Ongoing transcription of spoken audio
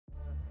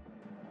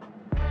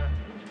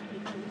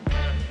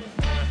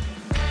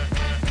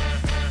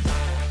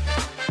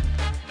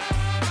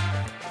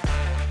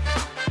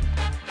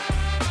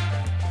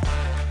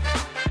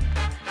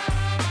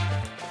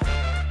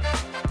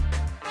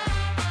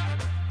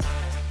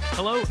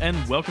Hello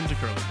and welcome to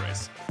Curly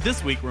Brace.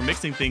 This week we're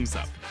mixing things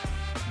up.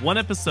 One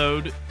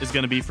episode is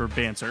going to be for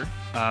banter,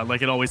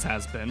 like it always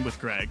has been with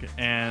Greg,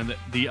 and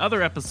the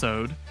other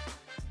episode,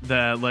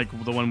 the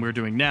one we're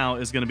doing now,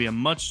 is going to be a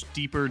much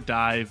deeper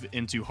dive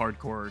into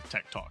hardcore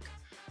tech talk.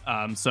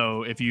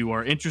 So if you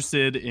are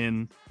interested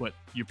in what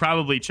you're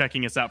probably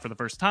checking us out for the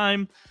first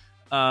time,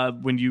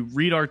 when you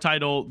read our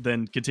title,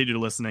 then continue to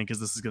listen in because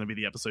this is going to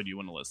be the episode you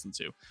want to listen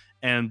to.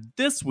 And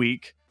this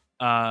week,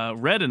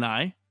 Red and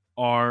I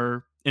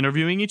are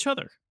interviewing each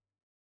other.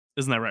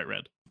 Isn't that right,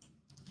 Red?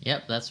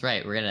 Yep, that's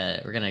right. We're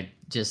gonna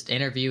just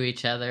interview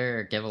each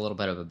other, give a little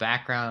bit of a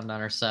background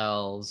on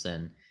ourselves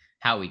and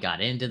how we got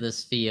into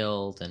this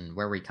field and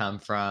where we come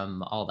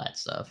from, all that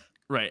stuff.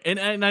 Right.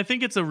 And I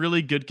think it's a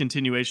really good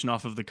continuation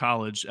off of the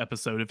college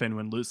episode, if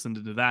anyone listened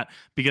to that,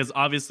 because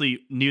obviously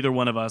neither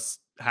one of us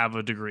have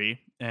a degree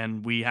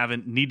and we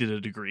haven't needed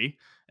a degree.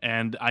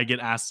 And I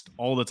get asked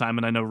all the time,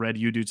 and I know, Red,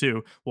 you do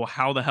too, well,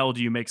 how the hell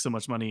do you make so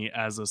much money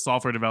as a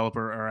software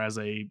developer or as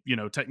a,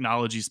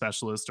 technology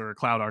specialist or a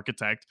cloud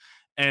architect,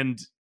 and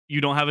you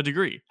don't have a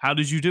degree? How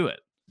did you do it?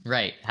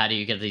 Right. How do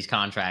you get these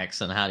contracts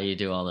and how do you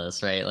do all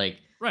this, right?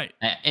 Right.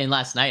 And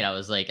last night I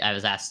was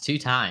asked 2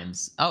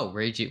 times, "Oh,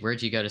 where'd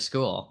you go to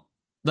school?"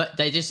 But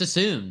they just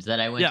assumed that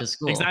I went to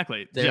school.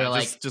 Exactly. They were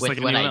like, just with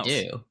like what I else.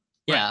 do.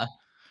 Yeah.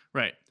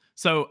 Right.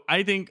 So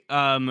I think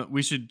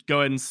we should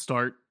go ahead and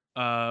start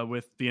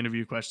with the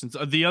interview questions.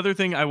 The other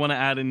thing I want to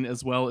add in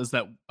as well is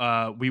that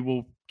we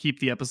will keep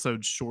the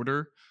episode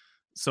shorter,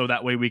 so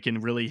that way we can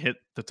really hit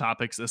the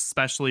topics,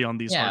 especially on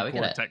these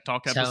hardcore tech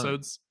talk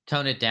episodes.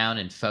 Tone it down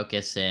and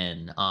focus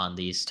in on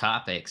these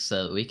topics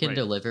so that we can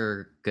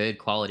deliver good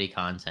quality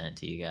content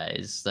to you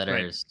guys that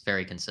are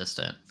very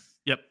consistent.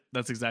 Yep,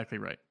 that's exactly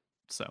right.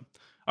 So,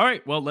 all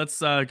right, well, let's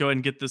go ahead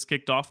and get this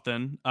kicked off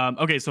then.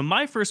 Okay, so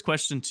my first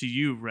question to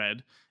you,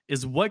 Red,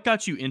 is what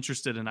got you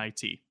interested in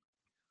IT?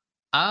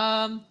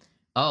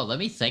 Let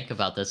me think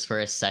about this for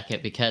a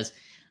second because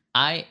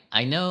I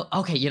know.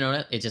 Okay, you know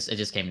what? It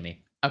just came to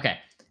me. Okay,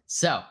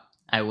 so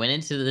I went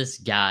into this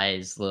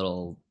guy's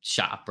little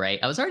shop, right?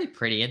 I was already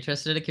pretty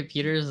interested in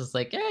computers. It's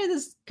like, hey,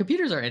 this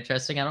computers are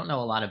interesting. I don't know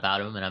a lot about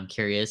them, and I'm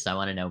curious. I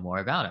want to know more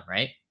about them,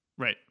 right?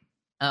 Right.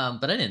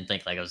 But I didn't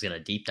think I was gonna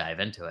deep dive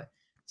into it.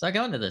 So I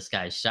go into this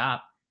guy's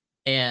shop,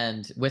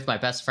 and with my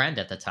best friend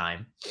at the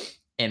time,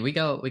 and we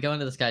go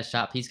into this guy's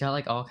shop. He's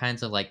got all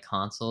kinds of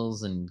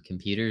consoles and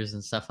computers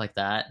and stuff like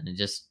that, and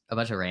just a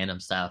bunch of random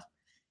stuff.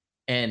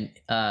 And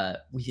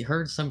we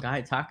heard some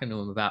guy talking to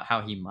him about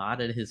how he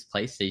modded his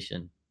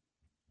PlayStation.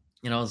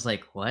 And I was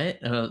like, what?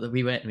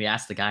 We went and we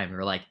asked the guy, and we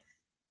were like,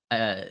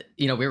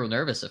 we were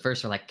nervous at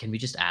first. We're like, can we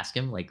just ask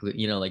him? Do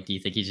you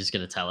think he's just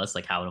going to tell us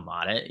how to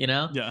mod it?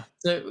 Yeah.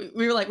 So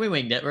we were like, we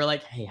winged it. We're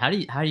like, hey, how do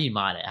you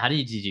mod it? How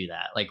did you do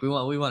that?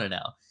 We want to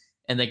know.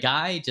 And the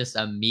guy just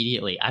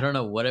immediately, I don't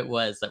know what it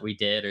was that we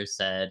did or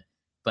said,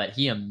 but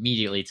he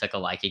immediately took a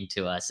liking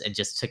to us and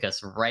just took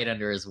us right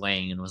under his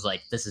wing and was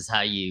like, this is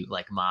how you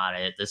mod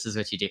it. This is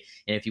what you do.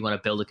 And if you want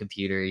to build a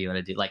computer, you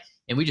want to do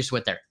and we just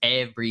went there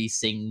every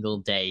single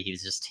day. He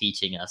was just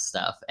teaching us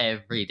stuff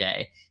every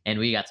day. And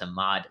we got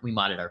to we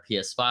modded our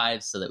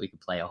PS5 so that we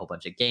could play a whole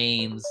bunch of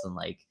games. And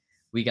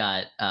we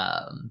got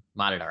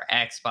modded our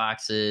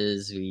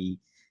Xboxes. We,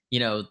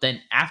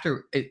 then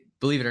after,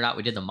 believe it or not,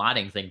 we did the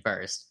modding thing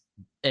first.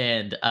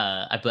 And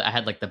I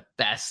had the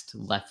best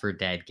Left 4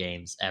 Dead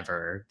games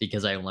ever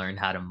because I learned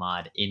how to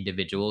mod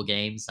individual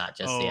games, not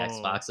just the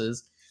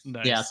Xboxes.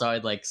 Nice. Yeah, so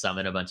I'd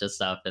summon a bunch of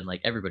stuff and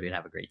everybody would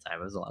have a great time.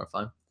 It was a lot of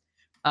fun.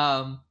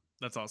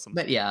 That's awesome.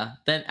 But yeah,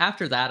 then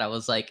after that I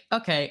was like,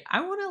 okay,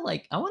 I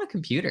want a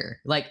computer.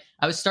 I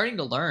was starting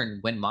to learn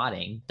when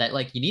modding that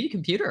you need a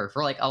computer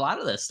for a lot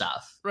of this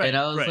stuff. Right. And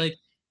I was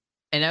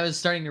and I was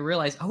starting to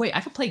realize, oh wait, I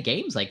can play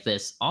games like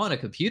this on a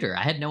computer.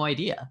 I had no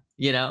idea,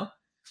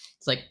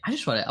 It's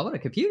I want a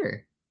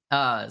computer.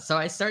 So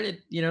I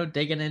started,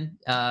 digging in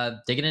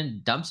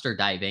dumpster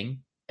diving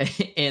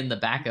in the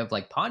back of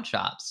pawn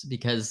shops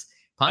because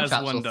pawn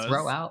shops will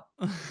throw out,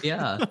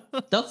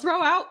 they'll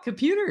throw out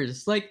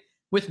computers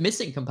with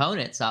missing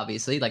components.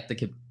 Obviously,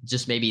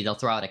 just maybe they'll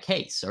throw out a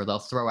case or they'll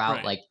throw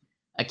out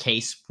a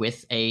case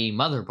with a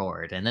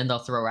motherboard, and then they'll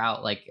throw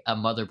out a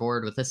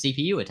motherboard with a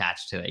CPU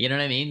attached to it. You know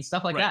what I mean?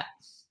 Stuff like that.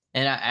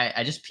 And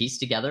I just pieced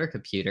together a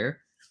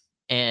computer.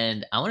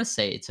 And I want to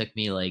say it took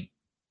me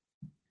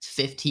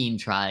 15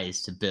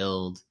 tries to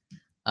build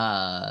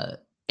a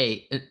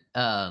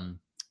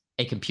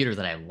computer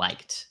that I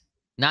liked.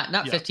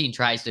 Not 15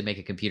 tries to make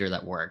a computer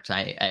that worked.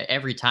 I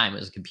every time it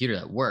was a computer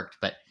that worked,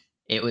 but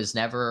it was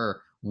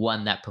never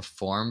one that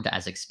performed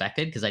as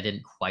expected because I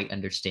didn't quite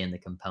understand the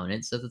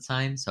components at the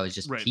time. So I was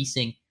just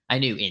piecing. I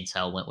knew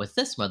Intel went with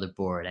this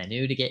motherboard. I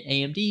knew to get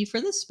AMD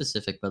for this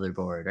specific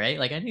motherboard,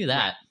 right? I knew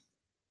that,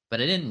 but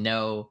I didn't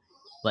know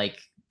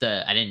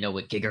I didn't know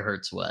what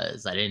gigahertz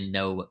was. I didn't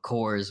know what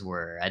cores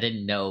were. I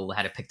didn't know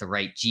how to pick the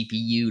right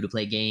GPU to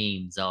play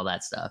games, all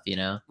that stuff,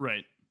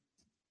 Right.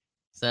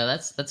 So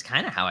that's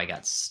kind of how I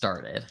got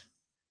started.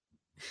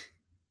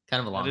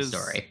 Kind of a long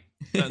story.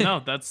 No,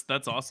 that's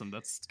awesome.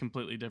 That's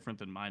completely different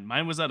than mine.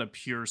 Mine was out of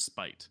pure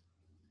spite.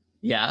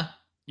 Yeah.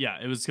 Yeah,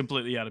 it was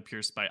completely out of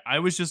pure spite. I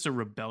was just a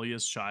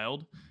rebellious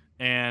child,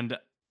 and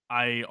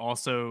I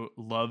also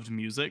loved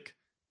music.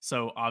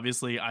 So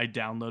obviously, I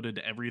downloaded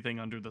everything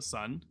under the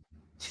sun,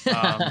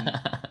 um,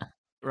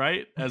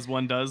 right? As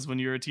one does when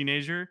you're a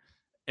teenager.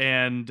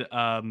 And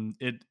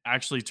it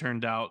actually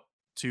turned out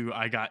to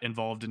I got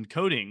involved in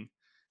coding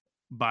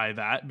by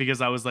that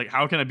because I was like,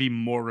 how can I be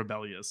more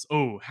rebellious?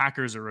 Oh,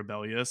 hackers are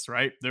rebellious,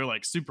 right? They're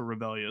like super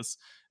rebellious.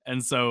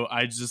 And so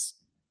I just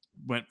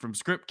went from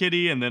script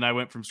kiddie, and then I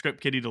went from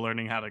script kiddie to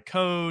learning how to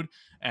code,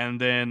 and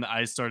then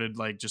I started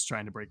like just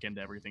trying to break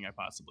into everything I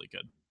possibly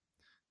could.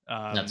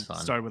 That's fun.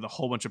 Started with a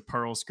whole bunch of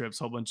Perl scripts,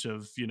 whole bunch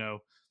of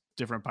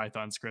different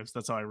Python scripts.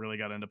 That's how I really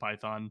got into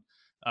Python.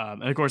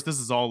 And of course, this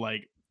is all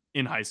like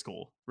in high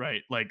school,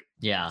 right? Like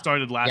Yeah.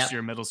 started last Yep.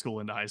 year, middle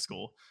school into high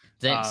school.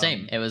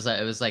 Same. It was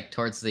like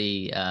towards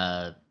the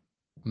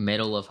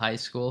middle of high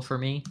school for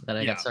me that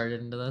I Yeah. got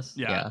started into this.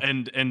 Yeah,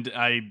 and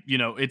I,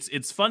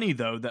 it's funny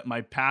though that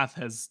my path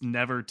has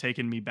never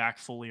taken me back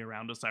fully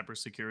around to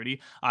cybersecurity.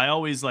 I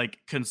always like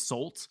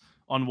consult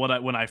on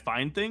when I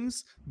find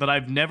things, but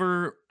I've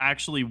never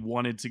actually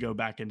wanted to go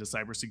back into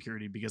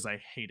cybersecurity because I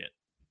hate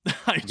it.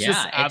 I just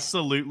Yeah,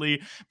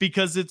 absolutely,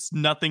 because it's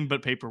nothing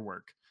but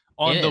paperwork.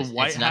 On it the is.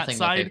 white It's hat nothing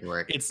but side,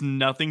 paperwork. it's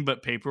nothing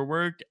but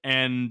paperwork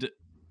and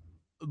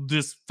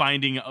just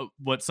finding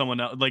what someone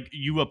else, like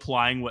you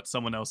applying what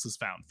someone else has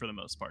found for the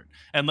most part,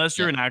 unless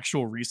you're Yep. an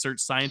actual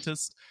research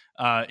scientist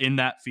in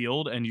that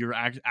field and you're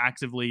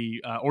actively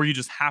or you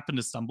just happen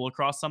to stumble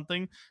across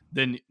something,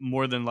 then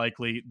more than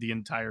likely the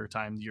entire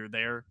time you're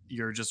there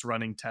you're just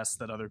running tests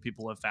that other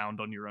people have found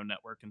on your own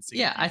network and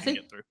seeing Yeah, if you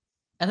can get through.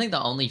 I think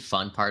the only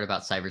fun part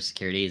about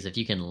cybersecurity is if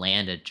you can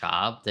land a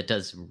job that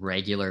does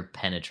regular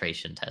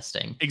penetration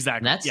testing. And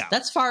Exactly, yeah,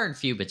 that's far and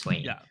few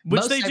between. yeah,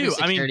 which Most they do.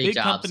 I mean, cybersecurity big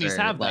jobs companies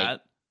are have like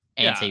that.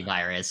 Yeah,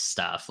 antivirus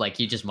stuff. Like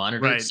you just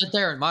right, sit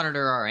there and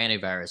monitor our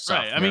antivirus right.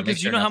 software. I mean, Make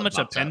because you sure know how nothing much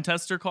a pops pen up.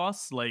 tester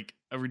costs, like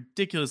a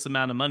ridiculous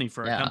amount of money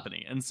for a Yeah.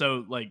 company. And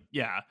so, like,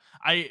 yeah,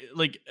 I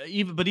like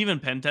even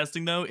pen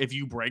testing though, if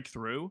you break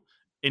through,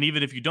 and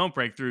even if you don't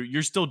break through,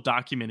 you're still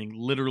documenting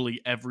literally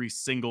every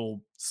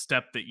single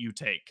step that you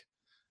take.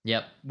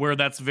 Yep. Where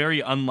that's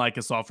very unlike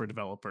a software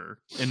developer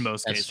in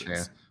most That's true.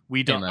 cases.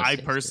 We In don't. most I cases,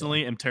 yeah.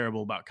 personally am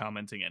terrible about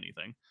commenting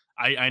anything.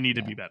 I need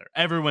to Yeah. be better.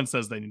 Everyone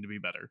says they need to be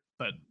better,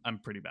 but I'm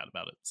pretty bad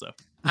about it. So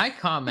I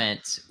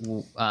comment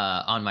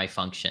on my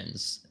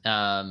functions.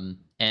 And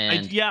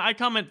I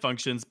comment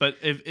functions, but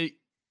if it,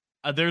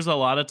 there's a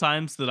lot of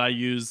times that I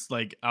use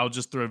like I'll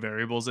just throw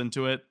variables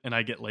into it and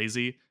I get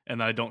lazy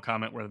and I don't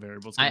comment where the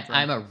variables come from.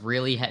 I'm a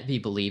really heavy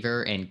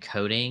believer in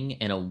coding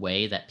in a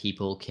way that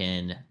people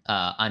can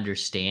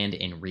understand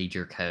and read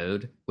your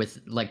code with,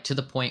 like, to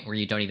the point where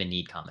you don't even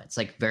need comments,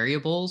 like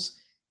variables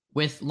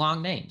with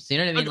long names. You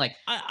know what I mean? Like,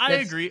 I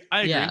agree.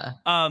 I agree. yeah,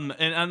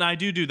 And I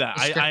do that.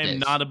 I am descriptive.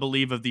 not a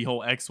believer of the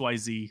whole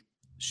XYZ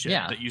shit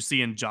Yeah, that you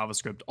see in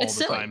JavaScript all it's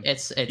the silly. time.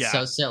 It's Yeah.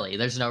 so silly.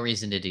 There's no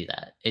reason to do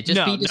that. It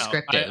just be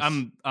descriptive.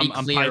 I'm Be I'm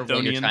clear what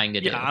you're Pythonian. trying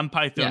to do. Yeah, I'm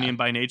Yeah. Pythonian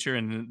by nature,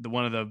 and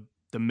one of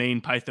the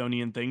main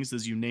Pythonian things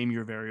is you name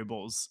your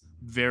variables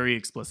very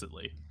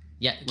explicitly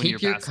Yeah, when you're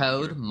keep your passing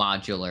code through.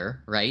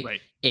 modular, right?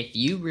 Right. If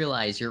you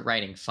realize you're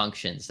writing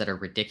functions that are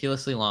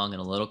ridiculously long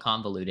and a little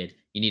convoluted,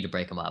 you need to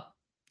break them up.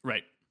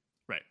 Right.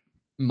 Right.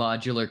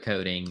 Modular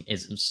coding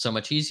is so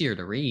much easier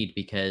to read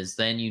because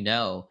then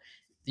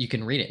you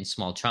can read it in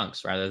small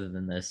chunks rather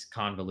than this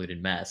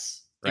convoluted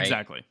mess, right?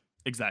 Exactly.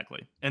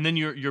 Exactly. And then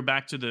you're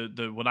back to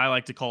the what I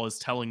like to call is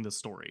telling the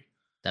story.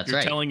 That's You're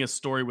right. telling a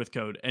story with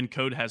code, and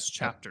code has Yep.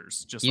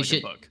 chapters, just You like a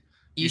should book.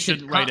 you should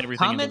shouldn't write everything into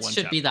comments one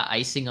should be chapter. the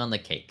icing on the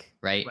cake,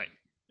 right? Right.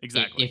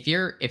 Exactly. If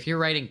you're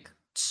writing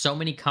so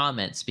many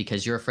comments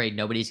because you're afraid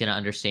nobody's going to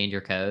understand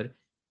your code,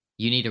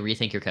 you need to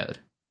rethink your code.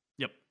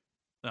 Yep.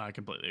 I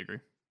completely agree.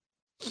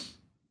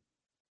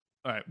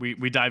 All right,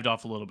 we dived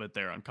off a little bit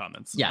there on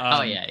comments.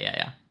 Yeah.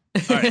 Yeah.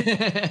 All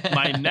right.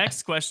 My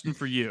next question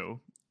for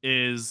you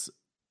is,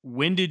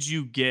 when did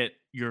you get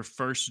your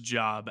first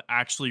job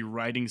actually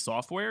writing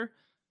software,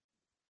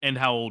 and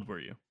how old were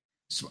you?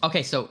 So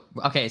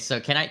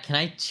can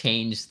I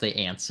change the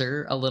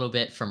answer a little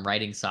bit from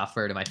writing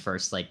software to my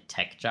first like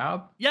tech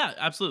job? Yeah,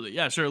 absolutely.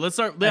 Yeah, sure. Let's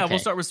start. Yeah, Okay. we'll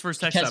start with first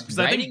tech job Because because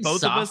I think writing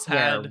both of us software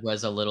had.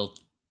 was a little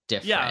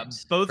different. Yeah,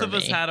 both for of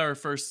us me. had our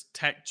first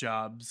tech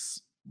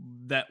jobs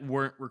that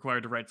weren't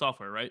required to write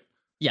software, right?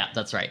 Yeah,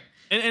 that's right.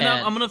 And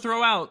I'm going to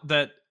throw out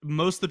that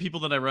most of the people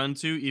that I run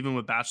to, even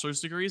with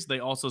bachelor's degrees, they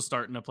also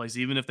start in a place,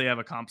 even if they have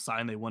a comp sci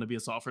and they want to be a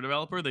software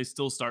developer, they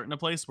still start in a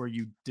place where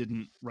you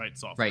didn't write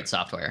software. Write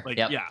software. Like,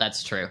 Yep, yeah.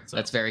 that's true. So,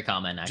 that's very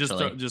common,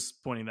 actually.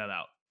 Just pointing that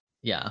out.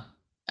 Yeah.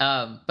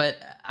 But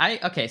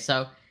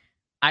so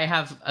I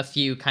have a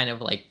few kind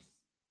of like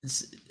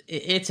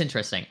it's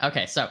interesting.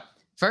 Okay, so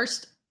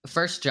first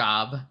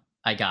job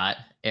I got,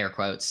 air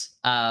quotes,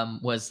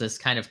 was this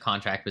kind of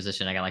contract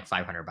position. I got like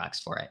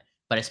 $500 for it,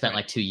 but I spent Right.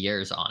 like 2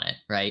 years on it,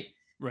 right?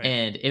 Right.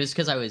 And it was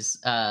because I was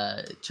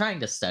trying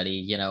to study.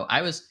 You know,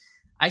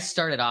 I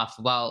started off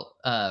while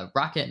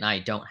Rocket and I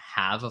don't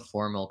have a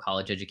formal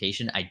college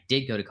education. I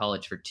did go to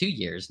college for 2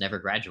 years, never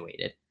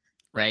graduated.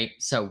 right?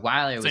 So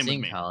while I was Same with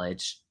in me.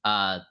 college,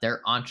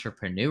 their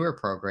entrepreneur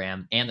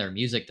program and their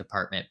music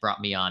department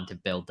brought me on to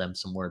build them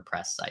some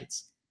WordPress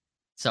sites.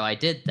 So I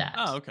did that.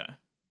 Oh, okay.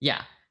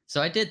 Yeah.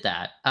 So I did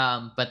that.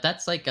 But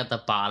that's like at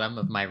the bottom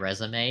of my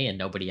resume and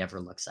nobody ever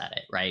looks at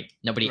it, right?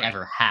 Nobody Right.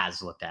 ever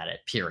has looked at it,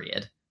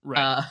 period.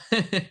 Right.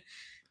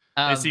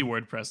 Uh, They see um,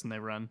 WordPress and they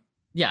run.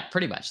 yeah,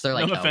 pretty much. They're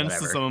No like, oh, offense to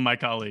whatever. some of my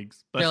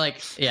colleagues, but They're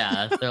like,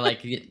 yeah, they're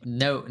like,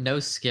 no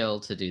skill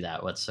to do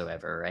that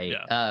whatsoever, right?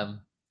 yeah,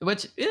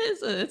 Which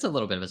is it's a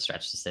little bit of a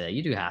stretch to say that.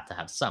 You do have to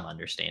have some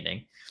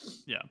understanding.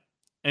 yeah.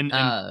 And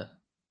Uh,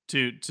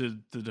 to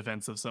the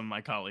defense of some of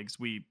my colleagues,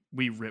 we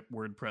rip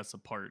WordPress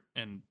apart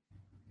and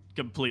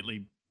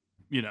completely,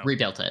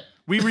 rebuilt it.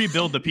 we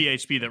rebuild the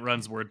PHP that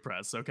runs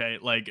WordPress. Okay,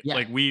 Yeah.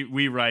 like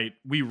we write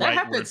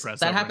WordPress.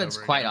 That over and happens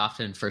over quite again.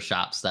 often for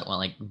shops that want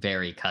like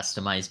very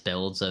customized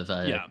builds of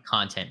a Yeah.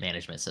 content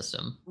management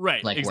system,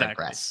 Right. like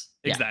Exactly. WordPress.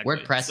 Exactly.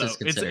 Yeah, WordPress So is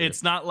considered.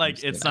 it's not like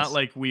mostly it's the not best.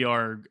 like we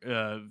are.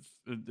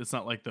 It's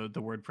not like the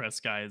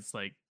WordPress guys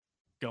like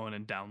going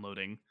and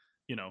downloading,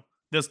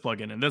 this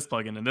plugin and this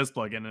plugin and this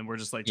plugin, and we're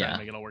just like trying Yeah. to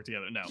make it all work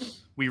together. No,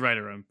 we write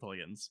our own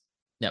plugins.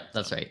 Yep,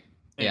 that's right.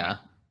 Anyway. Yeah.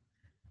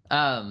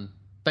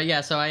 But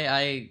yeah, so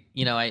I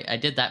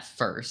did that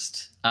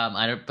first.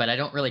 But I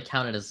don't really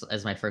count it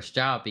as my first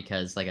job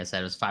because, like I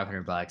said, it was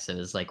 $500. It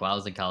was like while I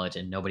was in college,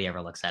 and nobody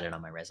ever looks at it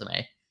on my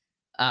resume.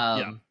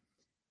 Yeah.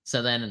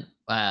 So then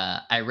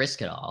I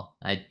risk it all.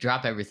 I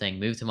drop everything,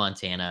 move to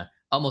Montana,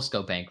 almost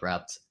go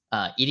bankrupt.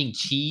 Eating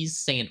cheese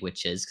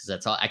sandwiches because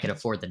that's all I could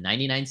afford. The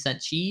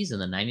 99-cent cheese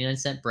and the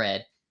 99-cent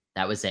bread.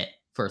 That was it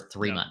for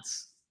 3 Yeah.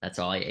 months. That's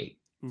all I ate.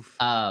 Oof.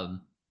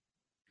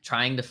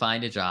 Trying to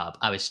find a job.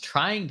 I was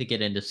trying to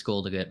get into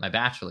school to get my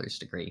bachelor's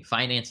degree.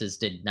 Finances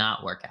did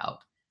not work out.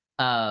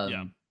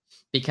 Yeah.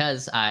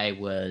 Because I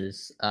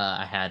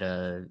had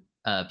a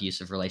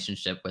abusive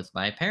relationship with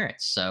my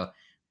parents. So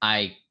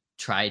I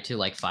tried to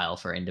like file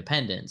for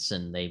independence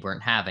and they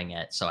weren't having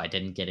it. So I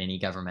didn't get any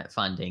government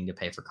funding to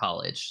pay for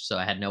college. So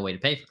I had no way to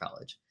pay for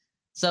college.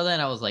 So then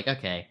I was like,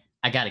 okay,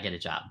 I got to get a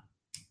job.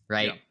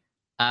 Right.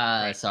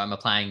 Right. So I'm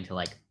applying to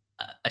like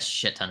a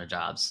shit ton of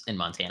jobs in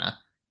Montana.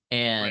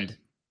 And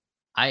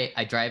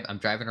I'm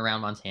driving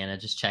around Montana,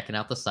 just checking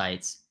out the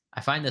sites.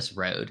 I find this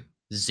road,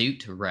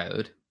 Zoot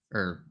Road,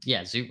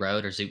 Zoot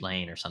Road or Zoot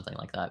Lane or something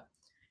like that.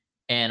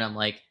 And I'm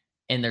like,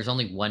 and there's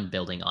only one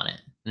building on it,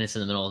 and it's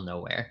in the middle of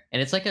nowhere.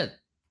 And it's like a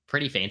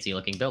pretty fancy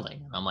looking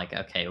building. I'm like,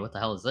 okay, what the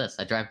hell is this?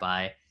 I drive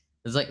by.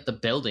 It's like the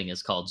building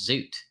is called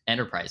Zoot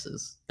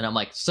Enterprises. And I'm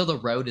like, so the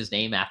road is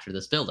named after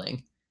this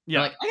building. Yeah.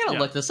 I'm like, I gotta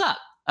look this up.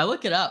 I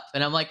look it up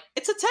and I'm like,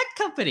 it's a tech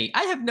company.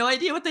 I have no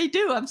idea what they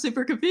do. I'm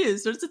super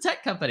confused. There's a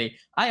tech company.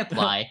 I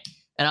apply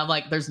and I'm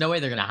like, there's no way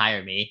they're going to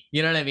hire me.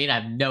 You know what I mean? I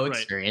have no Right.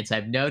 experience. I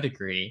have no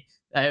degree.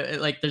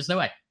 There's no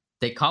way.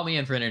 They call me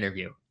in for an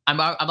interview. I'm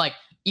like,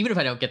 even if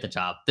I don't get the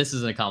job, this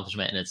is an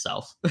accomplishment in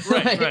itself.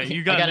 Right. Like,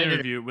 You I got an an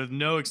interview with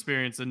no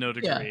experience and no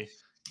degree.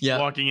 Yeah.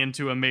 Walking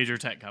into a major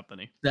tech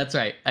company. That's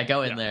right. I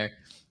go in Yeah. there.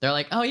 They're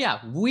like, oh, yeah,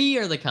 we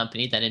are the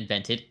company that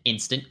invented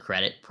instant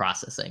credit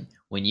processing.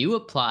 When you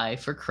apply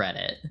for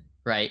credit,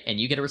 right, and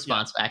you get a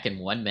response back in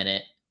 1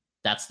 minute,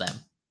 that's them.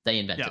 They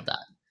invented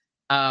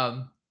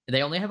that.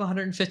 They only have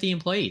 150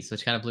 employees,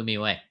 which kind of blew me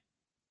away.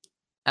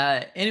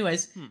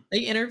 Anyways, they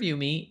interview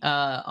me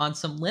on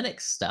some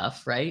Linux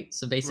stuff, right?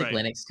 Some basic Right.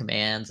 Linux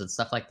commands and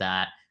stuff like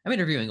that. I'm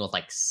interviewing with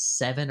like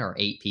 7 or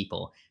 8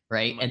 people,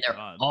 right? Oh my And they're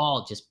God.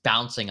 all just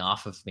bouncing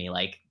off of me,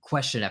 like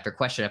question after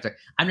question after.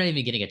 I'm not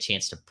even getting a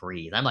chance to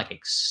breathe. I'm like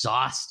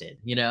exhausted,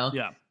 you know?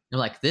 Yeah. I'm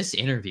like, this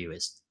interview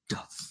is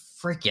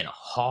freaking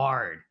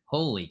hard.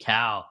 Holy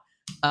cow.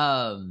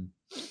 And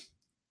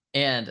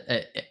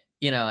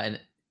and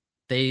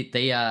they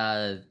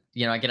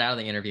I get out of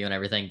the interview and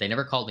everything. They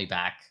never called me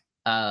back.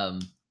 I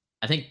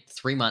think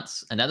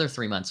another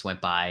 3 months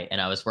went by and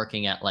I was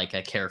working at like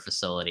a care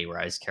facility where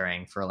I was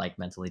caring for like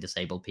mentally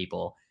disabled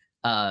people.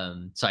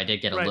 So I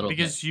did get a little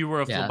because bit. you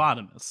were a Yeah.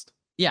 phlebotomist.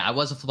 Yeah, I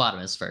was a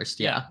phlebotomist first.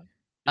 Yeah.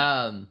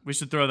 We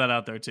should throw that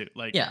out there too.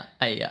 Like, Yeah.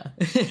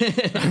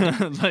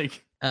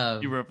 like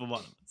Um, you were a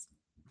phlebotomist.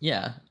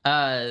 Yeah.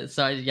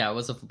 So I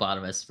was a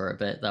phlebotomist for a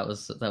bit. That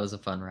was a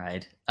fun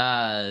ride.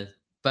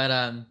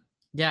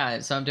 Yeah,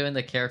 so I'm doing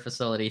the care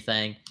facility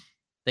thing.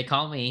 They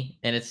call me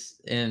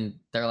and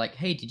they're like,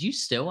 "Hey, did you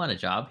still want a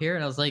job here?"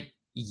 And I was like,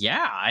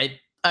 "Yeah,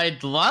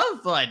 I'd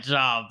love my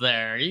job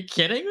there. Are you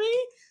kidding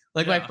me?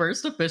 Like my Yeah.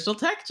 first official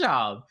tech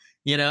job,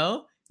 you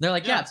know?" They're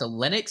like, "Yeah, Yeah. it's a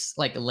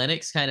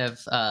Linux kind of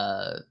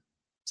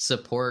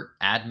support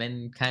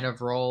admin kind of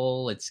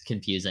role. It's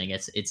confusing.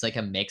 It's like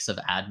a mix of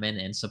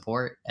admin and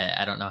support.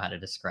 I don't know how to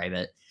describe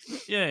it.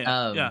 Yeah.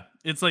 Um,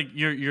 It's like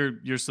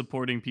you're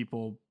supporting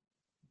people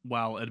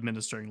while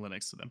administering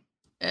Linux to them.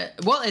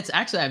 Well, it's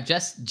actually I'm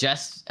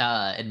just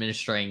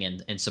administering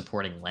and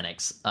supporting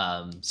Linux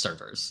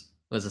servers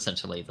was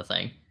essentially the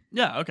thing.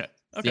 Yeah. Okay.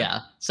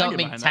 Yeah. So I get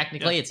mean, behind that,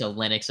 technically, yeah. it's a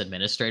Linux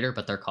administrator,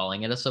 but they're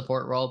calling it a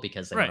support role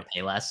because they want Right. to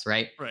pay less,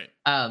 right? Right.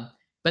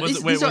 But Was these,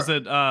 it, wait, these was are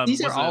it?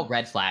 these Was are all it,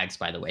 red flags,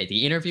 by the way.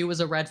 The interview was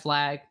a red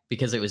flag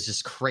because it was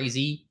just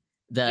crazy.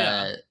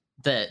 Yeah.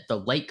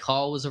 the late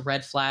call was a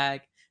red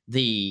flag.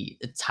 The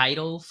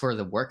title for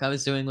the work I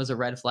was doing was a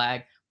red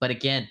flag. But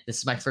again, this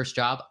is my first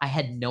job. I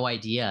had no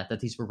idea that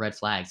these were red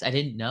flags. I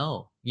didn't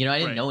know. I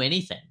didn't Right. know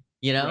anything.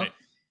 You know. Right.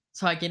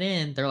 So I get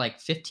in, they're like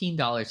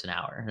 $15 an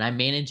hour, and I'm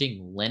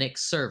managing Linux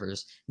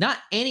servers. Not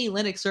any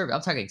Linux server.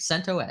 I'm talking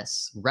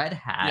CentOS, Red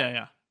Hat,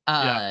 Yeah.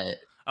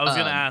 I was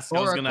gonna ask.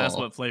 I was gonna ask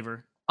Oracle, what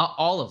flavor.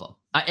 all of them.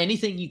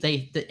 Anything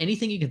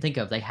anything you can think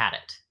of, they had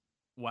it.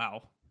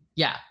 Wow.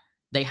 Yeah,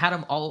 they had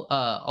them all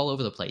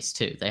over the place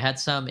too. They had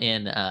some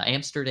in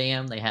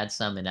Amsterdam. They had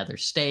some in other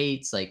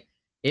states. Like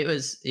it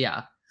was,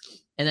 yeah.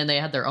 And then they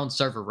had their own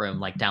server room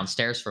like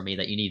downstairs for me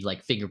that you need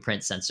like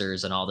fingerprint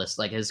sensors and all this.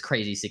 Like it's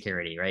crazy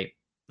security, right?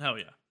 Hell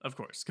yeah, of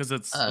course, because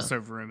it's a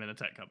server room in a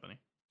tech company.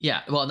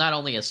 Yeah, well, not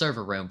only a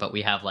server room, but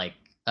we have like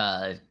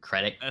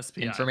credit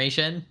SPI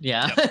information.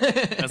 Yeah,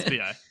 Yep.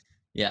 SPI.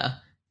 Yeah.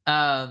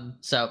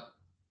 So,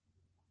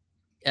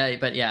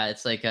 but yeah,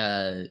 it's like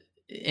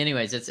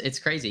anyways, it's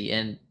crazy,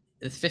 and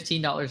it's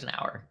 $15 an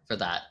hour for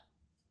that.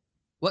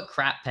 What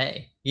crap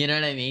pay? You know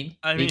what I mean?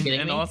 I Are you mean, kidding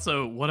and me?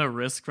 also, what a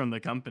risk from the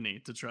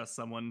company to trust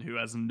someone who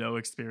has no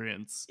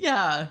experience.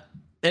 Yeah.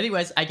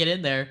 Anyways, I get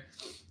in there,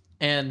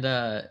 and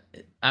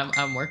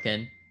I'm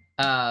working,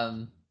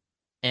 and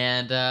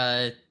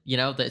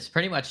it's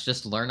pretty much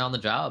just learn on the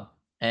job,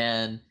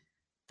 and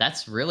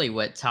that's really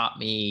what taught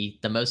me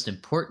the most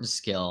important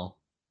skill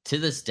to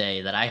this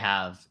day that I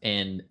have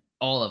in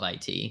all of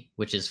IT,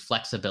 which is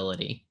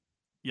flexibility.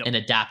 Yep. And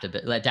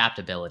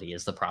adaptability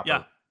is the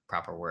Yeah.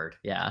 proper word.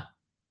 Yeah.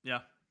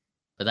 Yeah.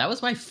 But that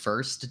was my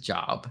first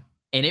job,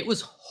 and it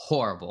was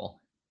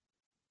horrible.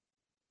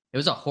 It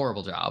was a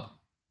horrible job.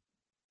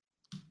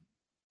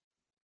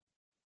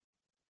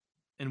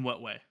 In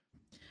what way?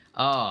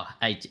 Oh,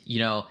 I guess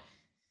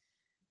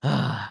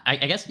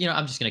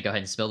I'm just gonna go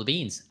ahead and spill the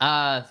beans.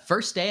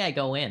 First day I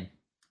go in,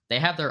 they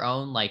have their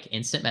own like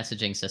instant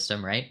messaging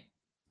system, right?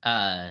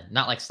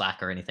 Not like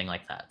Slack or anything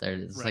like that.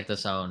 There's Right. like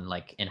this own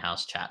like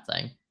in-house chat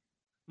thing.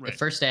 Right. The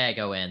first day I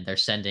go in, they're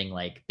sending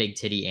like big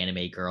titty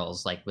anime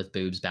girls like with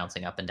boobs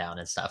bouncing up and down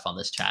and stuff on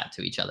this chat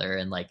to each other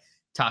and like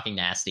talking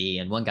nasty.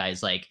 And one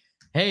guy's like,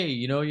 "Hey,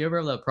 you ever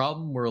have that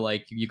problem where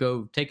like you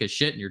go take a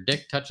shit and your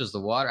dick touches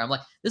the water?" I'm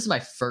like, this is my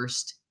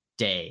first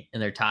day,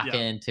 and they're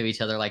talking to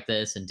each other like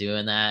this and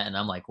doing that, and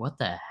I'm like, what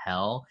the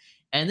hell?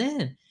 And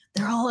then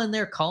they're all in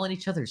there calling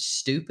each other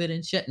stupid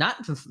and shit,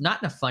 not in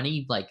a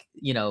funny like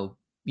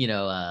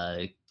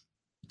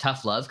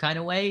tough love kind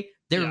of way.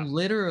 They're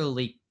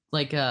literally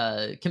like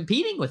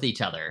competing with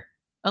each other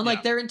on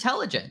like their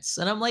intelligence,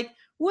 and I'm like,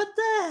 what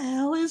the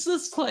hell is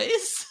this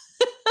place?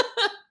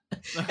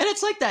 And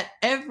it's like that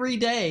every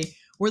day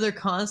where they're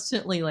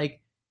constantly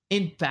like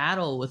in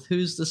battle with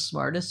who's the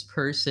smartest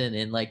person,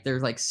 and like they're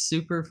like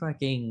super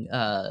fucking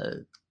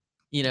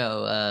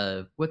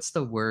what's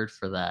the word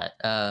for that?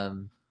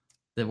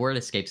 The word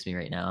escapes me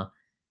right now.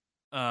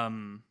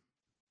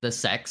 The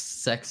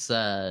sexist.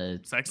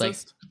 Like,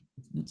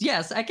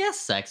 yes, I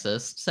guess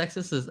sexist.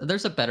 Sexist is,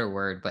 there's a better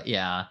word, but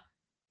yeah.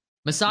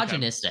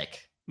 Misogynistic. Okay.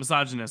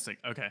 Misogynistic.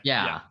 Okay.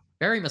 Yeah.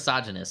 Very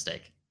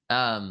misogynistic.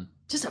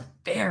 Just a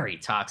very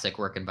toxic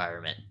work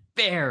environment.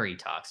 Very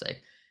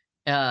toxic.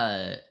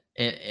 And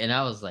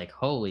I was like,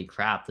 holy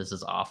crap, this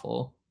is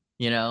awful.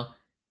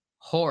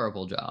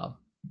 Horrible job.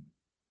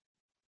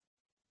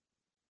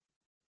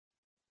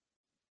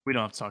 We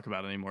don't have to talk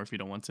about it anymore if you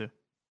don't want to.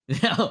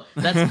 No,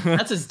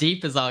 that's as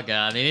deep as I'll go.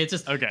 I mean, it's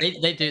just okay.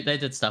 They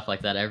did stuff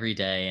like that every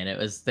day, and it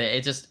was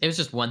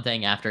just one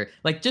thing after,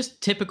 like,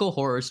 just typical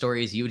horror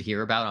stories you would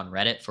hear about on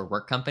Reddit for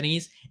work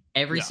companies.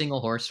 Every single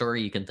horror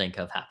story you can think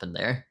of happened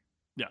there.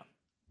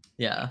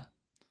 Yeah.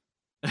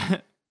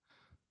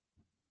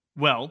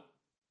 Well,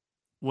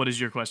 what is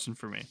your question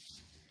for me?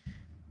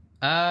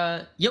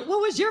 What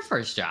was your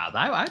first job?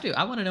 I want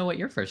to know what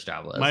your first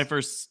job was. My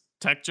first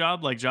tech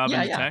job, like job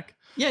in tech.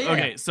 Yeah.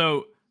 Okay,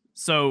 so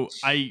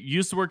I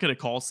used to work at a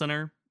call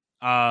center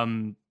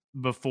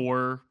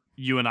before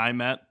you and I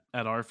met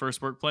at our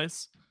first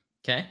workplace.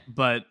 Okay.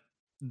 But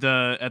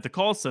at the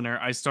call center,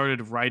 I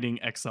started writing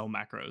Excel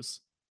macros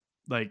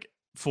like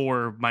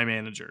for my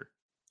manager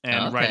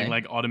and writing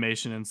like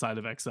automation inside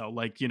of Excel.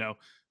 Like,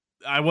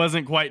 I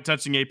wasn't quite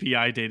touching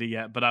API data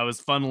yet, but I was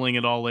funneling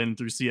it all in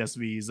through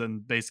CSVs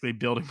and basically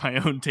building my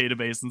own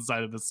database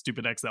inside of a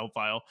stupid Excel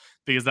file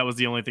because that was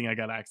the only thing I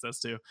got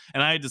access to.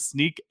 And I had to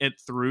sneak it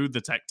through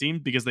the tech team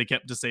because they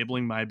kept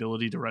disabling my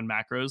ability to run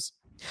macros.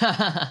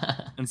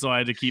 And so I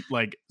had to keep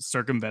like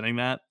circumventing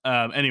that.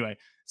 Anyway,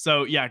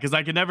 so yeah, because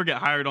I could never get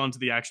hired onto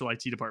the actual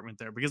IT department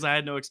there because I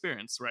had no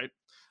experience, right?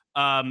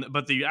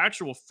 But the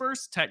actual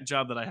first tech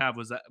job that I have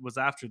was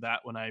after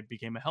that, when I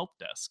became a help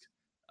desk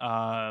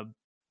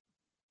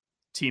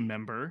team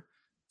member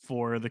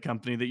for the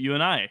company that you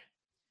and I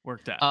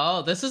worked at.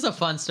 Oh, this is a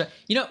fun story.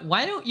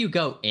 Why don't you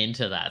go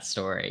into that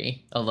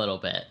story a little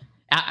bit?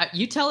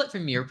 You tell it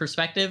from your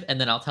perspective,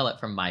 and then I'll tell it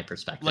from my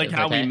perspective. Like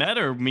how we met,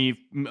 or me,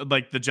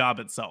 like the job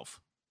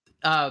itself?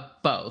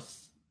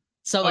 Both.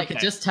 So, like,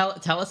 just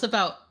tell us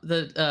about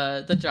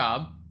the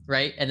job,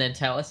 right? And then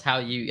tell us how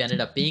you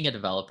ended up being a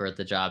developer at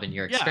the job and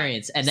your Yeah.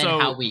 experience, and then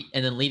So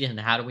and then lead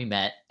into how we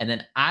met, and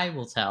then I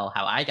will tell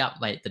how I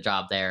got the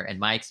job there and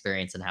my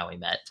experience and how we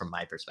met from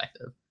my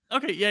perspective.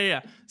 okay, yeah,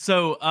 yeah.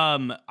 So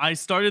I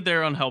started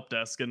there on help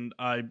desk, and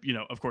I,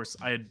 of course,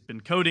 I had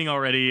been coding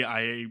already.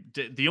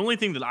 The only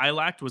thing that I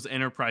lacked was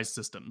enterprise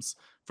systems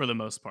for the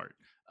most part.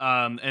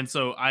 And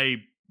so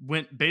I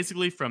went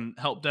basically from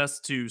help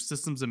desk to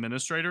systems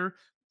administrator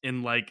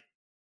in like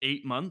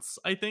 8 months,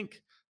 I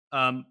think.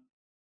 Um,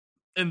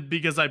 and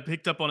because I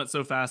picked up on it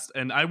so fast,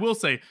 and I will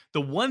say the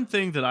one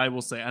thing that I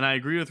will say, and I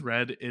agree with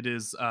Red, it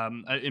is,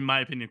 in my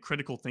opinion,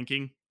 critical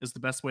thinking is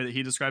the best way that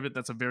he described it.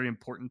 That's a very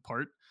important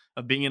part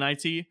of being in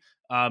IT.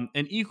 An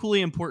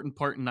equally important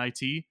part in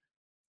IT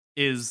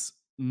is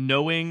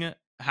knowing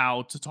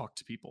how to talk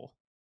to people.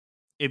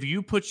 If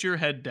you put your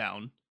head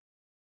down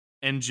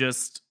and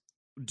just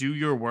do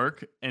your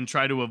work and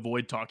try to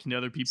avoid talking to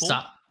other people,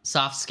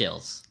 Soft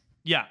skills.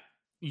 yeah,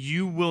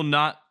 you will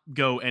not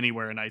go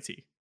anywhere in IT.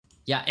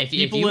 Yeah, if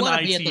People you in want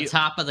to be IT at the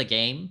top of the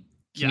game,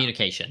 Yeah.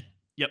 communication.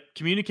 Yep,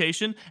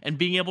 communication and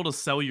being able to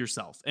sell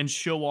yourself and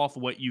show off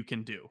what you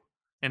can do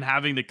and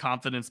having the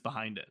confidence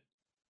behind it.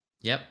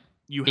 Yep.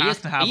 You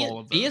have to have all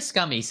of those. Be a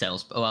scummy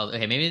sales. Well,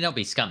 okay, maybe don't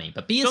be scummy,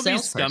 but be a Don't be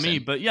salesperson. scummy,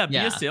 but be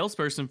Yeah. a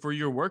salesperson for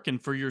your work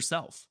and for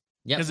yourself.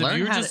 Yep. Because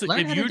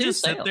if you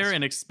just sit there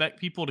and expect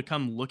people to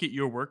come look at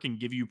your work and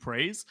give you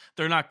praise,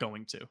 they're not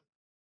going to.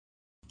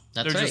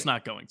 That's They're right. just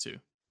not going to.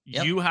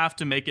 Yep. You have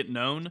to make it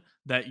known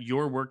that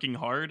you're working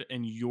hard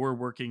and you're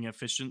working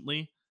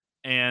efficiently,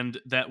 and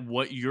that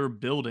what you're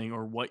building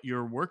or what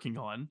you're working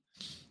on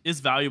is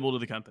valuable to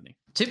the company.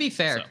 To be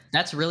fair, So.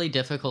 that's really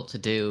difficult to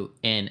do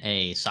in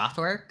a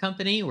software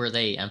company where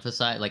they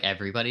emphasize like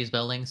everybody's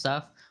building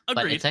stuff. But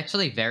Agreed. it's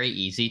actually very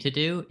easy to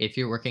do if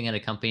you're working at a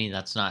company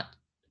that's not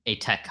a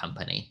tech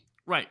company.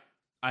 Right.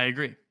 I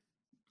agree.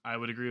 I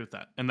would agree with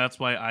that. And that's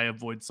why I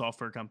avoid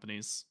software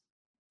companies.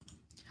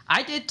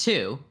 I did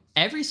too.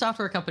 Every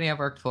software company I've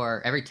worked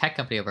for, every tech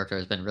company I've worked for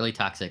has been really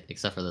toxic,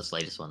 except for this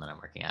latest one that I'm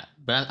working at.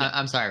 But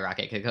I'm sorry,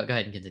 Rocket. Go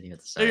ahead and continue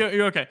with the story.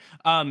 You're okay.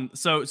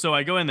 So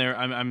I go in there.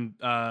 I'm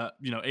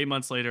 8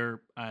 months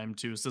later, I'm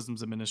to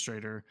systems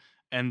administrator,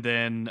 and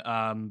then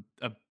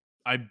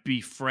I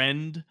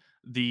befriend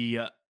the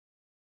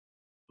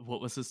what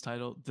was his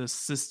title? The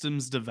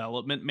systems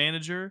development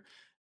manager,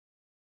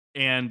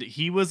 and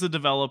he was a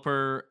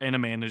developer and a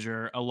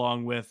manager,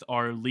 along with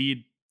our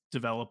lead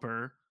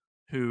developer,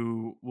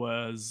 who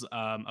was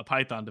a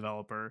Python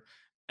developer,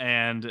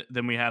 and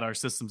then we had our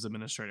systems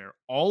administrator.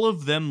 All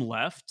of them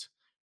left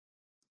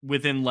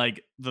within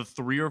like the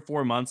 3 or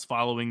 4 months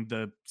following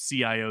the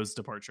CIO's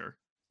departure.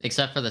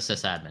 Except for the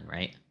sysadmin,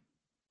 right?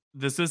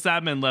 The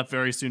sysadmin left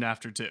very soon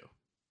after too.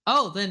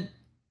 Oh, then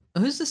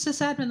who's the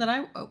sysadmin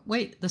that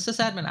the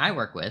sysadmin I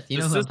work with? You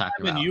know who I'm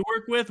talking about. You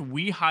work with,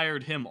 we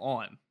hired him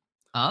on.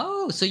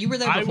 Oh, so you were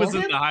there before I was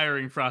him? in the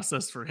hiring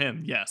process for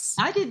him. Yes.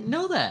 I didn't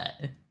know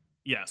that.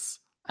 Yes.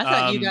 I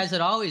thought you guys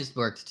had always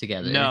worked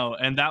together. No,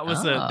 and that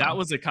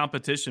was a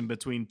competition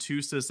between two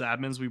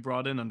sysadmins we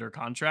brought in under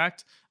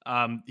contract.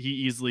 He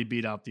easily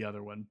beat out the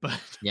other one, but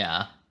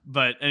yeah.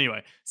 But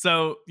anyway,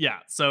 so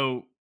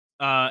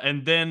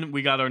and then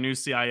we got our new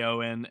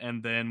CIO in,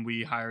 and then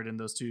we hired in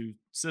those two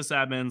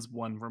sysadmins.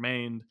 One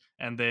remained,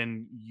 and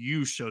then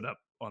you showed up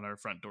on our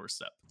front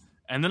doorstep,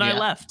 and then I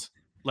left.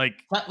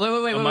 Like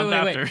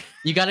wait.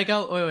 You gotta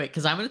go. Wait,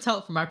 because I'm gonna tell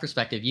it from my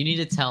perspective. You need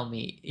to tell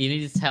me. You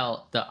need to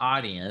tell the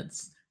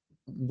audience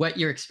what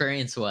your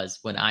experience was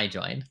when I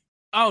joined.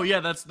 Oh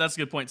yeah, that's a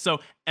good point. So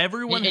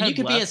everyone and you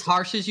can be as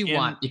harsh as you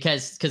want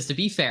because to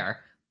be fair,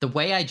 the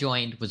way I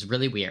joined was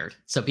really weird.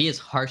 So be as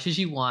harsh as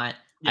you want.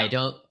 Yeah. I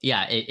don't.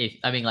 Yeah,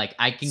 I mean, like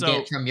I can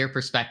get from your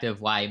perspective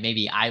why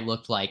maybe I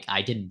looked like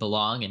I didn't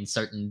belong in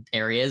certain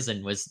areas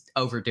and was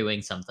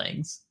overdoing some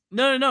things.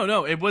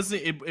 No. It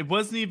wasn't. It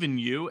wasn't even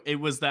you. It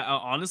was that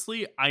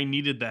honestly, I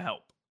needed the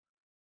help.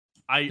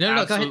 Go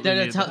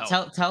ahead.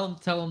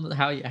 Tell them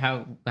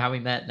how we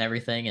met and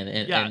everything,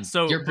 and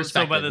so your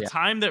perspective. So by the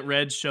time that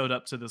Red showed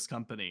up to this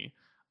company,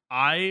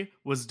 I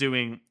was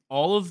doing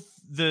all of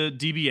the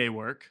DBA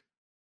work.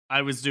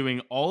 I was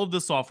doing all of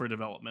the software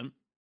development.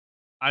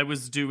 I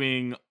was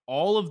doing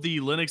all of the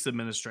Linux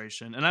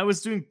administration, and I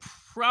was doing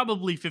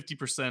probably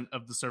 50%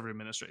 of the server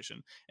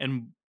administration.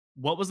 And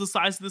what was the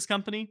size of this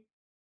company?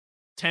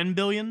 $10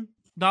 billion?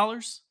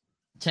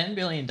 $10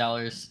 billion.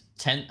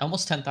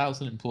 Almost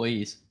 10,000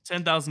 employees.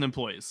 10,000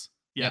 employees.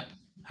 Yep.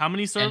 How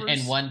many servers?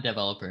 And one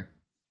developer.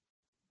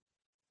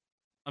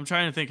 I'm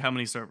trying to think how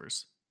many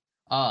servers.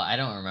 Oh, I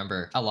don't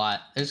remember. A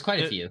lot. There's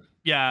quite a few.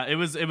 Yeah, it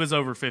was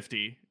over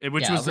 50,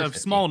 which was a 50.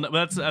 Small.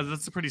 That's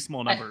a pretty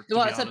small number.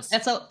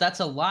 That's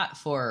a lot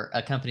for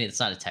a company that's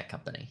not a tech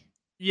company.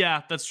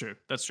 Yeah, that's true.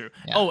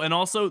 Yeah. Oh, and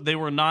also they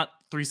were not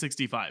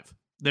 365.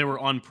 They were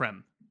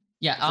on-prem.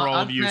 Yeah, for all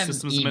of you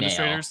systems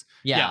administrators.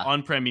 Yeah,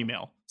 on-prem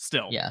email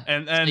still. Yeah,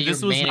 and so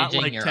this was not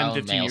like 10,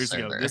 15 years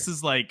ago. This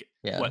is like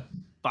what,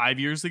 5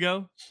 years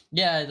ago?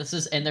 Yeah,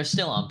 and they're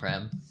still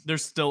on-prem. They're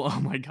still. Oh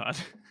my god.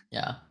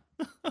 Yeah.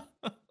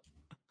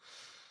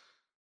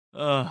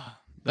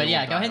 But will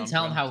yeah, go die ahead and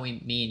tell them on-prem.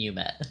 how me and you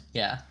met.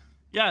 Yeah.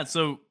 Yeah,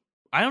 so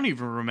I don't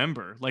even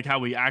remember like how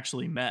we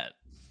actually met.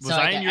 So Was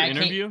I in your I came.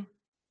 interview?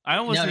 I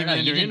No, wasn't no, no. even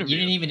in your You interview.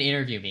 didn't even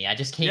interview me. I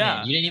just came in.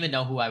 Yeah, You didn't even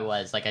know who I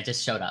was. Like I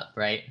just showed up,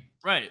 right?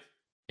 right.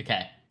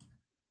 Okay.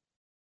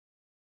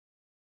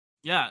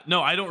 Yeah,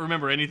 no, I don't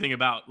remember anything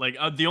about like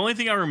the only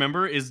thing I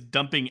remember is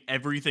dumping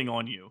everything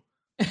on you.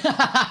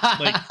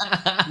 Like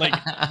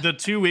the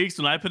 2 weeks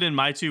when I put in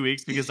my 2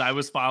 weeks because I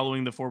was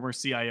following the former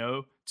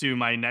CIO to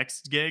my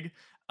next gig.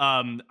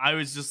 I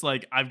was just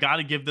like, I've got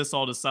to give this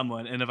all to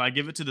someone, and if I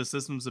give it to the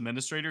systems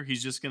administrator,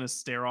 he's just gonna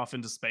stare off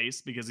into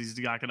space because he's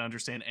not gonna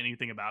understand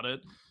anything about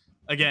it.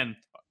 Again,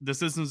 the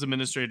systems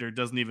administrator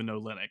doesn't even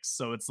know Linux,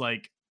 so it's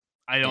like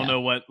I don't Yeah.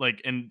 know what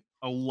like, and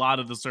a lot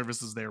of the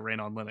services there ran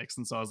on Linux,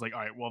 and so I was like, all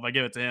right, well, if I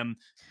give it to him,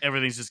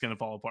 everything's just gonna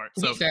fall apart.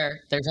 To be So,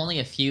 fair, there's only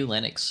a few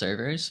Linux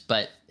servers,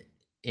 but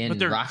but in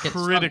they're Rocket,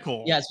 yeah,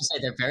 critical. I was gonna say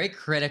they're very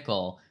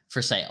critical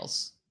for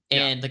sales,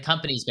 Yeah. and the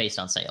company's based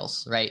on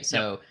sales, right? Yep.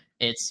 So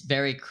it's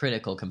very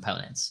critical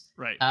components.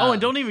 Right. Oh, and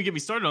don't even get me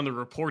started on the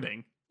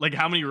reporting. Like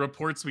how many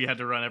reports we had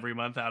to run every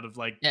month out of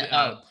like Yeah.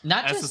 Oh,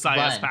 not just SSIS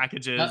run.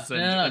 packages No, and, no,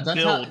 no. and Don't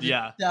build.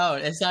 Yeah. no,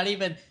 it's not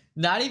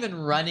even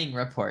running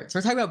reports.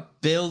 We're talking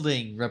about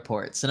building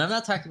reports. And I'm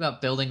not talking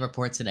about building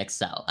reports in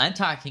Excel. I'm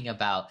talking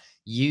about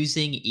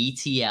using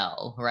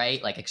ETL,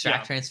 right? Like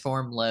extract, Yeah.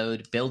 transform,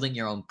 load, building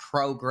your own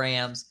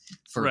programs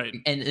for Right.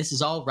 and this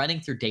is all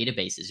running through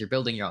databases. You're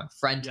building your own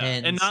front Yeah.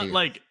 ends. And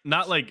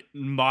not like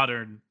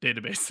modern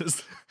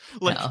databases,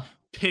 like No.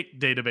 pick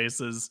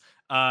databases.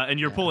 And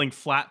you're Yeah. pulling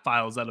flat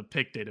files out of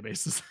pick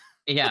databases.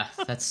 Yeah,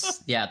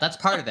 that's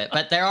part of it.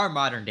 But there are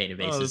modern Oh,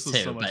 databases this is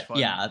too. so much But fun.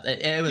 yeah,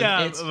 it was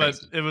Yeah, it's but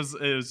crazy. it was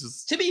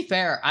just. To be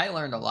fair, I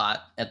learned a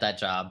lot at that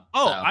job.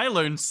 Oh, so. I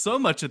learned so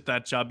much at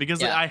that job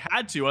because Yeah. I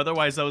had to.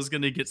 Otherwise, I was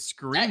going to get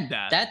screamed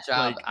at. That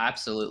job Like,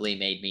 absolutely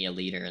made me a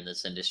leader in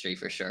this industry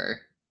for sure.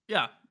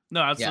 yeah,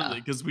 no, absolutely, Yeah.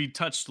 because we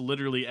touched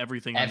literally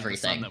everything under the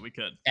sun Everything. that we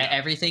could.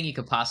 Everything you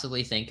could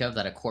possibly think of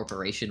that a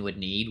corporation would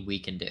need, we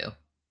can do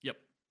Yep,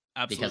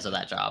 absolutely. because of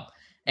that job.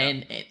 Yeah.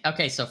 And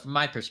okay, so from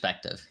my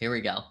perspective, here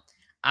we go.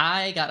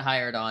 I got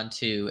hired on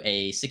to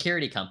a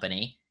security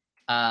company,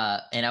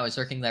 and I was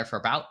working there for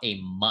about a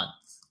month,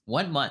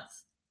 1 month,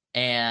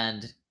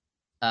 and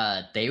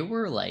they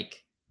were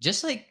like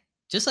just like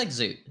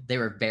Zoot. They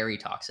were very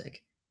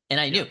toxic, and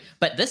I knew. Yeah.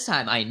 But this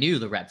time, I knew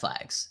the red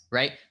flags.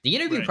 Right, the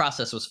interview Right.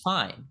 process was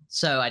fine,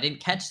 so I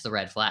didn't catch the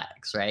red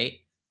flags. Right,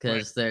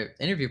 because the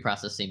interview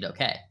process seemed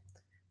okay.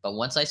 But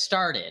once I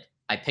started,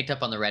 I picked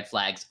up on the red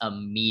flags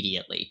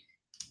immediately,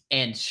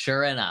 and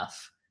sure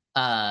enough,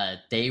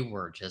 they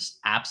were just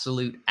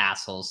absolute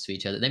assholes to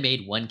each other. They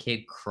made one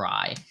kid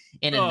cry,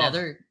 and Oh.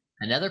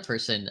 another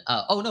person.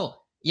 Oh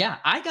no, yeah,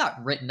 I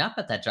got written up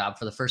at that job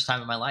for the first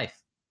time in my life.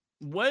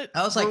 What?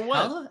 I was For like,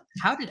 what?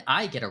 how did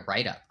I get a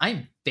write up?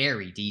 I'm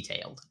very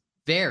detailed,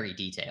 very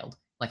detailed.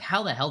 Like,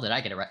 how the hell did I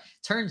get a write?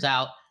 Turns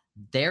out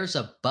there's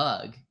a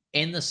bug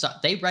in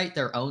they write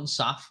their own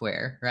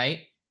software,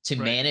 right, to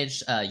Right.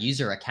 manage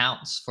user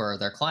accounts for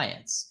their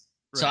clients.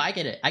 So Right.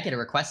 I get a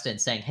request in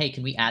saying, "Hey,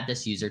 can we add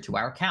this user to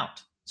our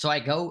account?" So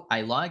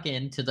I log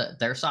into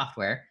their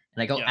software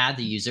and I go Yeah. add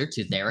the user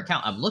to their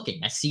account. I'm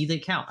looking, I see the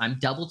account. I'm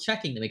double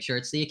checking to make sure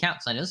it's the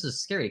account. So I know this is a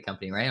security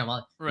company, right? I'm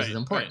like, this Right, is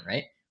important,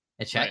 right?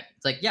 I check. Right.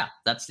 It's like, yeah,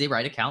 that's the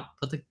right account.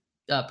 Put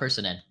the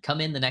person in.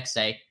 Come in the next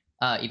day.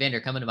 Evander,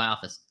 come into my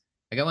office.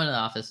 I go into the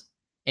office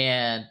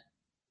and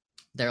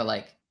they're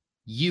like,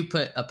 you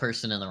put a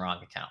person in the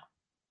wrong account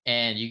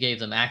and you gave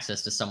them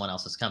access to someone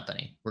else's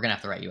company. We're gonna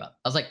have to write you up.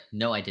 I was like,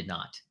 no, I did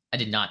not. I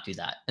did not do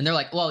that. And they're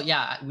like, well,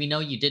 yeah, we know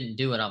you didn't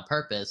do it on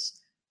purpose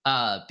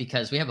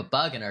because we have a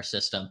bug in our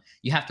system.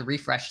 You have to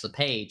refresh the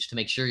page to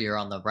make sure you're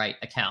on the right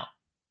account.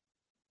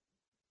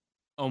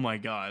 Oh my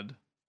god.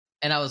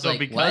 And I was So like,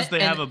 because what? they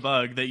And- have a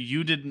bug that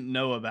you didn't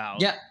know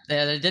about. yeah,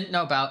 they didn't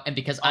know about, and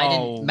because I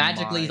Oh didn't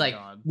magically my like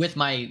God. with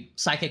my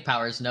psychic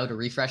powers know to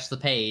refresh the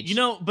page. You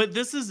know, but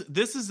this is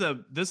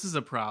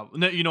a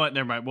problem. No, you know what?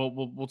 Never mind.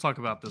 We'll talk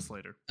about this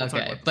later. We'll talk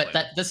okay, about but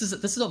later. this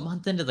is a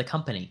month into the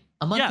company.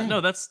 A month Yeah, in. no,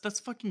 that's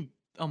fucking.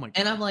 Oh my god.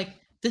 And I'm like,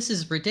 this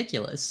is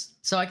ridiculous.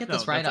 So I get No,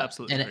 this write that's up,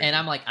 absolutely and crazy.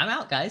 I'm like, I'm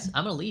out, guys.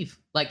 I'm gonna leave.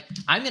 Like,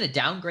 I'm gonna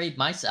downgrade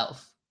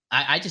myself.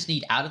 I just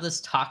need out of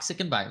this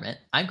toxic environment.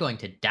 I'm going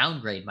to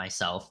downgrade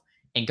myself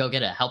and go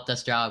get a help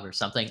desk job or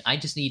something. I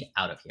just need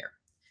out of here.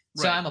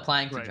 So Right, I'm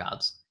applying for right.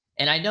 jobs,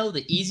 and I know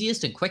the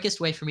easiest and quickest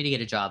way for me to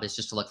get a job is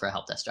just to look for a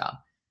help desk job.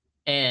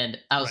 And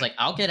I was Right. like,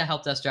 I'll get a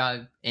help desk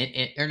job in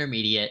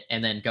intermediate,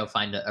 and then go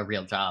find a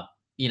real job.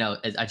 You know,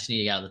 I just need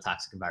to get out of the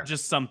toxic environment.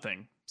 Just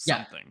something.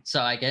 Yeah. Something.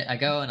 So I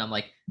go and I'm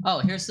like, oh,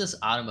 here's this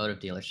automotive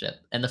dealership.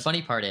 And the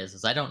funny part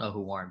is I don't know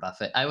who Warren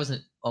Buffett. I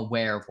wasn't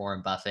aware of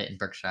Warren Buffett and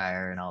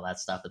Berkshire and all that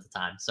stuff at the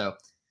time. So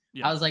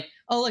Yeah. I was like,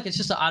 oh, look, it's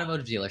just an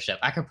automotive dealership.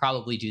 I could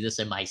probably do this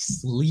in my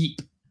sleep,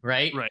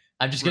 right? Right.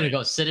 I'm just gonna Right.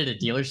 go sit at a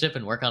dealership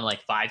and work on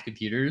like 5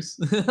 computers.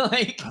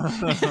 Like,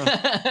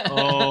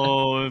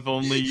 Oh, if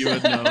only you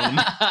had known.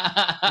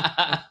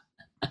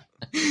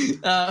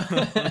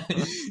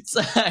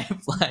 So I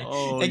apply.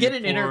 Oh, I get you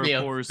an poor, interview,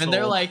 poor and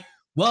they're soul. like,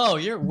 whoa,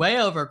 you're way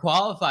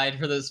overqualified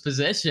for this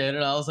position.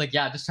 And I was like,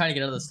 yeah, I'm just trying to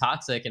get out of this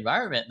toxic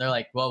environment. And they're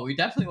like, well, we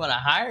definitely want to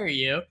hire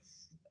you.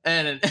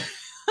 And I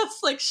was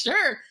like,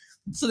 sure.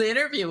 So the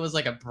interview was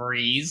like a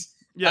breeze.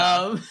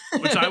 Yeah,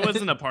 which I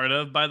wasn't a part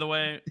of, by the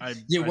way.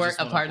 You I weren't just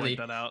a wanna part of point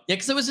the that out. yeah,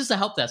 because it was just a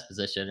help desk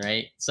position,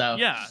 right? So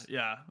Yeah, which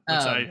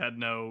I um, had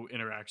no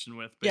interaction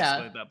with basically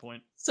yeah, at that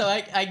point. so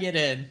I get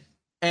in,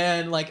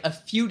 and like a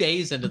few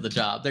days into the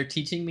job, they're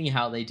teaching me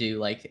how they do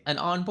like an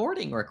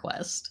onboarding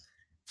request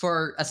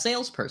for a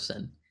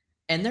salesperson,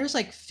 and there's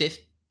like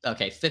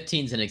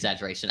 15's an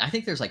exaggeration. I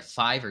think there's like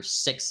 5 or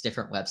 6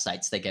 different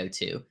websites they go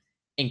to,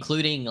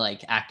 including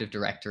like Active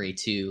Directory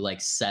to like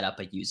set up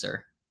a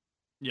user.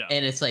 Yeah,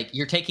 And it's like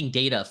you're taking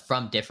data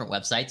from different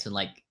websites and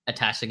like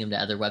attaching them to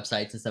other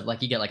websites and stuff.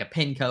 Like you get like a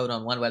pin code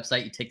on one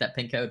website, you take that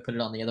pin code, put it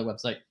on the other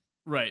website.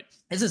 right.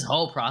 It's this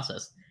whole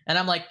process. And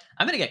I'm like,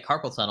 I'm gonna get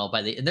carpal tunnel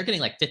and they're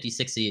getting like 50,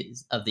 60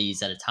 of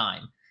these at a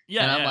time.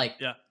 Yeah, And I'm yeah, like,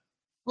 yeah.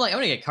 I'm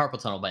gonna get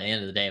carpal tunnel by the end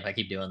of the day if I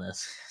keep doing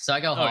this. So I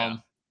go Oh, yeah.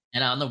 home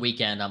and on the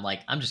weekend, I'm like,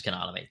 I'm just gonna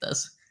automate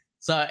this.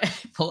 So I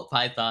pull up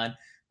Python,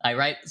 I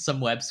write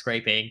some web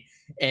scraping,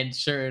 and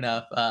sure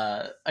enough,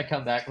 I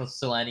come back with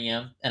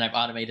Selenium and I've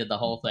automated the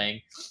whole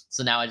thing.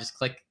 So now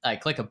I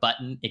click a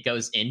button, it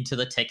goes into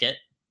the ticket,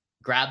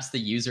 grabs the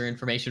user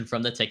information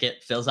from the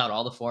ticket, fills out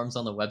all the forms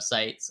on the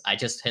websites. I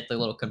just hit the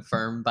little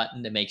confirm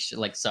button to make sure,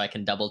 like, so I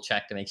can double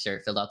check to make sure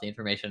it filled out the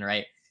information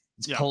right.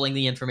 It's Yeah. pulling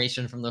the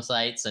information from the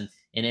sites and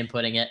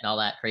inputting it and all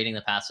that, creating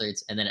the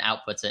passwords, and then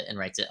outputs it and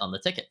writes it on the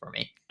ticket for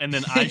me. And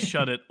then I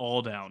shut it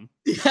all down.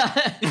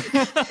 Yeah.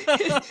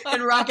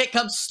 And Rocket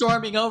comes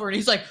storming over and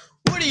he's like,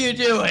 what are you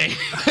doing?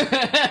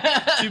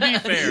 To be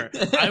fair,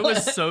 I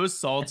was so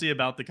salty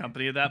about the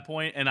company at that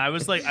point, and I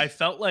was like, I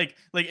felt like,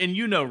 and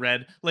you know,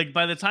 Red, like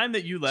by the time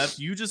that you left,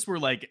 you just were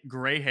like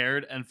gray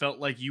haired and felt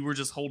like you were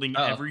just holding it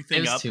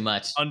everything was up too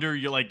much. under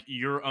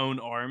your own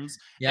arms.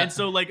 Yeah. And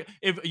so like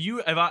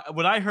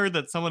when I heard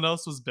that someone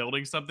else was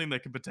building something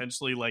that could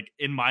potentially, like,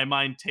 in my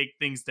mind, take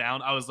things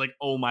down, I was like,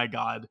 oh my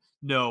god,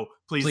 no,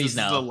 please, this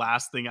no. is the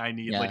last thing I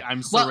need. Yeah. Like,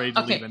 I'm so ready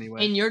to leave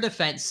anyway. In your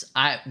defense,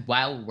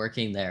 while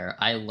working there,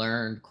 I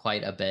learned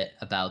quite a bit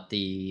about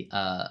the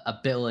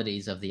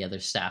abilities of the other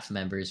staff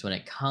members when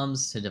it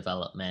comes to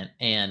development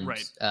and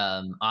Right.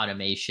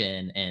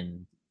 Automation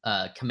and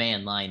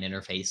command line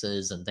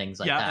interfaces and things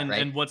like that.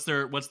 Right? And what's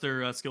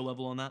their skill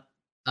level on that?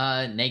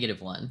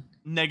 -1.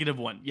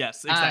 -1.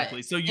 Yes,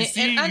 exactly. So you and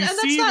see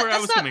that's where I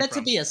that's was not coming meant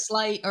from. to be a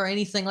slight or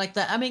anything like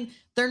that. I mean,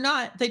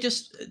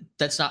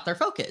 that's not their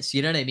focus.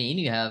 You know what I mean?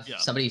 You have Yeah.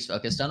 somebody who's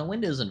focused on a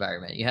Windows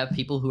environment. You have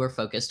people who are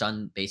focused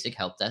on basic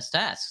help desk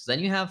tasks. Then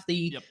you have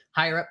the Yep.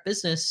 higher up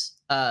business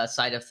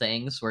side of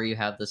things where you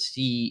have the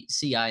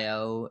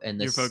CIO and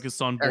the You're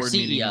focused on or board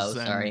CEO, meetings,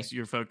 sorry. and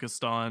you're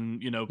focused on,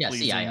 Yeah,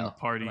 pleasing CIO. What am I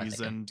parties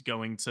thinking? and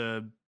going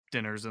to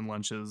dinners and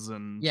lunches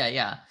and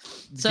Yeah.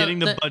 So getting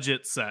the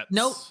budget set.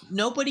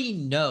 nobody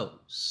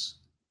knows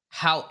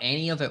how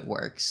any of it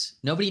works.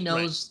 Nobody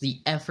knows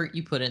the effort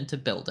you put in to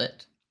build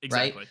it.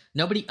 Exactly. Right?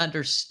 Nobody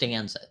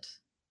understands it.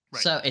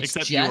 Right. So it's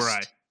Except just you or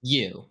I.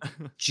 you.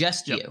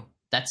 Just Yep. you.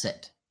 That's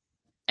it.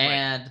 Right.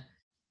 And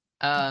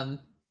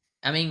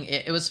I mean,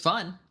 it was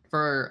fun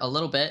for a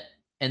little bit,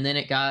 and then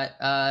it got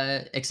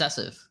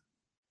excessive.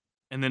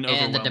 And then And the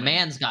overwhelming.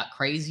 demands got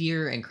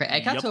crazier and I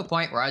got Yep. to a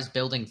point where I was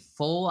building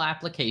full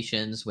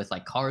applications with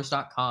like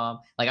cars.com.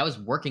 Like I was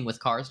working with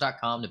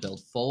cars.com to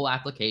build full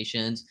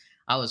applications.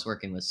 I was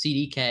working with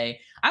CDK.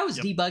 I was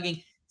Yep.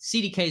 debugging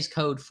CDK's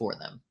code for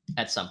them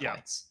at some Yeah.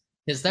 points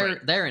because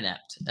Right. they're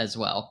inept as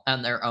well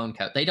on their own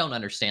code. They don't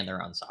understand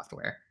their own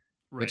software,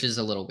 which Right. is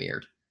a little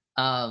weird.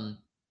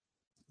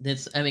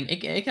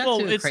 It got Well,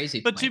 to a crazy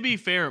but point. to be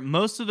fair,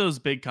 most of those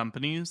big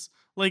companies,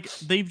 like,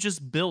 they've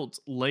just built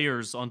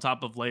layers on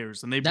top of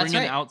layers, and they That's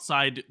bring in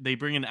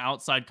right.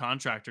 outside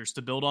contractors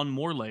to build on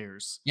more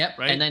layers. Yep.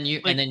 Right. And then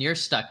Like, you're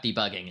stuck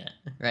debugging it,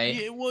 right?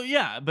 yeah, well,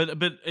 yeah, but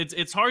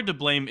it's hard to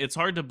blame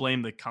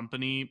the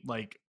company,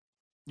 like,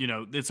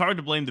 it's hard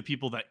to blame the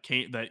people that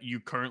you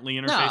currently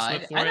No, interface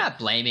with for I'm it. not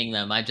blaming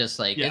them. I just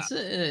like Yeah.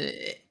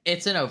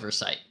 it's an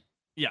oversight.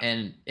 Yeah.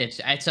 And it's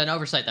an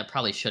oversight that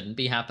probably shouldn't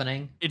be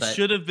happening. It but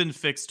should have been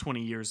fixed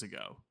 20 years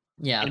ago.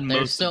 yeah, in they're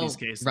most of still these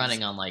cases.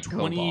 running on like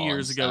 20 COBOL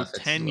years and ago, stuff. It's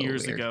a 10 little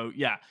years weird. ago.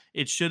 Yeah,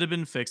 it should have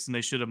been fixed and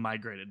they should have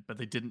migrated, but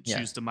they didn't Yeah.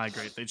 choose to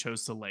migrate. They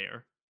chose to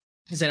layer.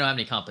 because they don't have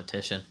any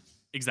competition.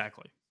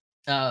 Exactly.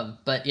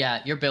 But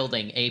yeah, you're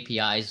building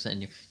APIs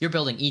and you're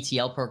building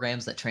ETL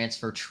programs that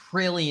transfer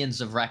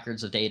trillions of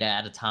records of data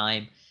at a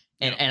time.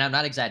 And, Yep. and I'm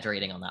not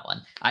exaggerating on that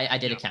one. I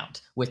did a Yep.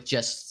 count with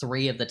just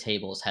 3 of the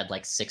tables had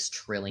like 6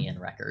 trillion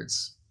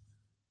records.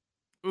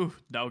 Ooh,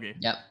 doggy.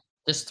 Yep.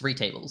 Just 3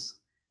 tables.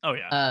 Oh,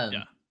 yeah. Um,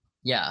 yeah.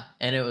 Yeah.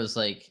 And it was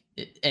like,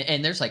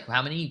 and there's like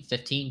how many?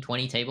 15,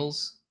 20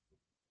 tables?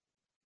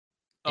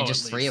 And Oh,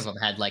 just at 3 of least.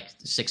 them had like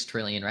 6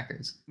 trillion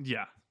records.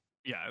 Yeah.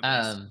 Yeah.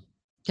 At least.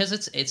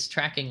 Because it's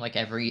tracking like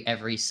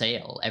every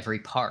sale, every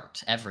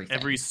part, everything.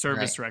 Every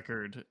service right?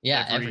 record.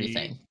 Yeah,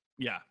 everything.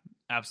 Yeah.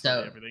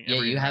 Absolutely So everything. yeah,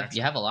 Every you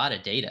interaction. have a lot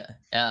of data,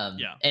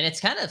 Yeah. and it's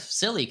kind of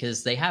silly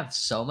because they have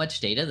so much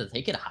data that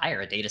they could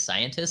hire a data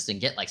scientist and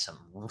get like some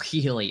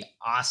really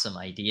awesome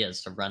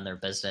ideas to run their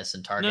business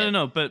and No, no, target,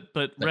 no. But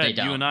but they Red, you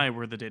don't. and I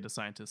were the data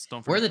scientists.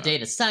 Don't We're forget the that.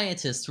 data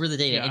scientists, we're the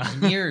data Yeah.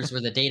 engineers,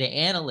 we're the data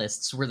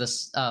analysts, we're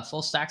the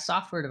full stack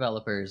software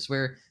developers,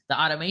 we're the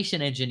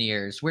automation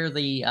engineers, we're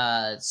the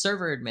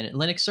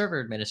Linux server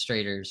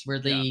administrators, we're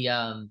Yeah.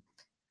 the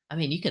I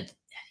mean,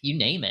 you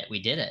name it,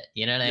 we did it.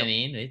 You know what I Yep.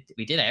 mean?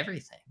 We did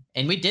everything,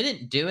 and we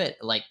didn't do it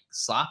like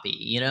sloppy.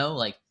 You know,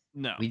 like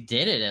No. we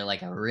did it at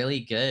like a really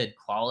good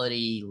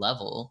quality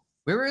level.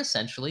 We were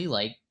essentially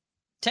like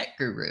tech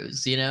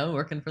gurus, you know,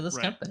 working for this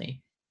Right.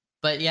 company.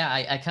 But yeah,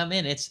 I come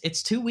in.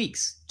 It's 2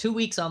 weeks. 2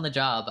 weeks on the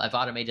job. I've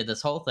automated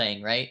this whole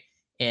thing, right?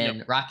 Yep.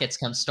 And Rockets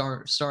comes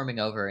storming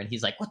over, and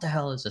he's like, "What the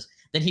hell is this?"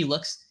 Then he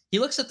looks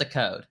at the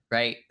code,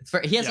 right?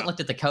 He hasn't Yeah. looked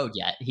at the code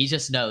yet. He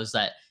just knows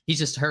that he's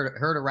just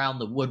heard around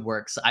the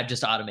woodworks. I've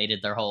just automated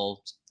their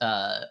whole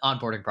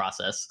onboarding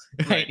process.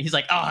 Right? Right. He's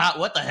like, "Oh,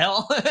 what the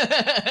hell?"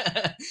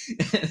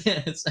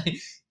 It's like,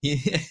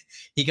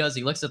 he goes,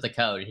 he looks at the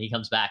code, and he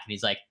comes back, and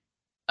he's like,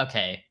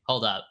 "Okay,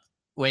 hold up,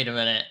 wait a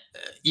minute,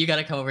 you got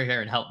to come over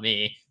here and help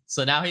me."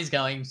 So now he's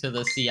going to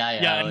the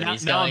CIO, Yeah, and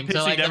he's now I'm going to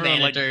pitching like to the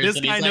everyone like managers, this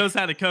and guy he's like, knows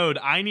how to code.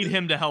 I need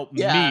him to help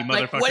yeah, me,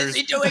 like, motherfuckers. what is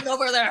he doing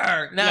over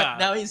there? Yeah.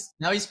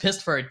 Now he's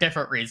pissed for a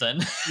different reason.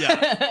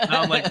 Yeah.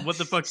 Now I'm like, what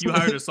the fuck? You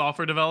hired a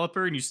software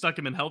developer and you stuck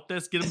him in help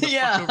desk? Get him the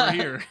fuck over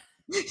here.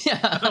 Yeah.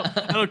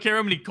 I don't care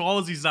how many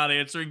calls he's not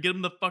answering. Get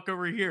him the fuck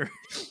over here.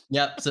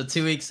 Yep. So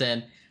 2 weeks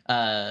in,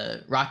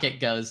 Rocket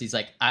goes, he's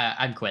like,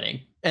 I'm quitting.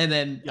 And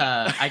then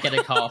Yeah. I get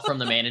a call from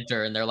the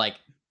manager, and they're like,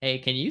 "Hey,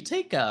 can you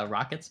take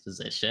Rocket's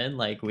position?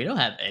 Like, we don't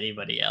have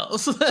anybody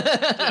else."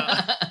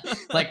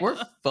 Like, we're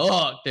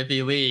fucked if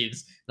he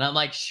leaves. And I'm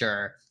like,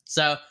 sure.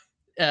 So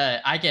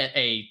I get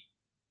a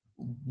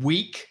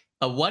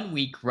 1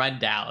 week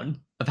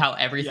rundown of how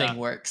everything Yeah.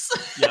 works.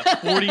 Yeah,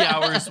 40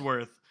 hours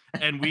worth.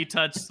 And we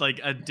touched like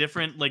a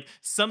different, like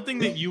something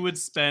that you would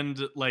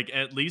spend like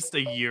at least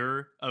a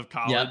year of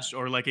college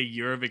or like a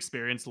year of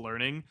experience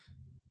learning.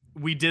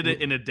 We did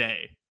it in a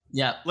day.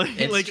 Yep.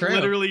 It's Like true.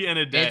 literally in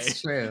a day.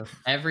 It's true.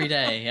 Every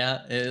day.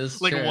 Yeah. It was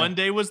Like true. one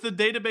day was the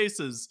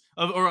databases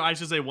or I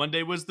should say one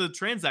day was the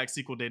Transact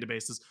SQL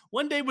databases.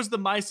 One day was the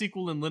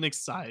MySQL and Linux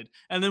side.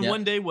 And then Yep.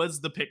 one day was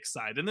the pick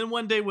side. And then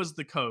one day was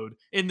the code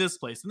in this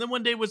place. And then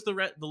one day was the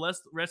rest of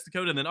the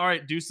code. And then, all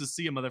right, deuces,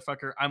 see ya,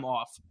 motherfucker. I'm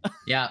off.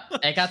 Yeah,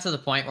 it got to the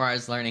point where I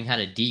was learning how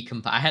to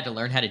decompile. I had to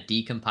learn how to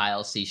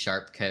decompile C#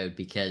 code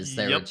because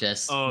there were Yep.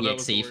 just Oh, that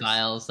was the exe worst.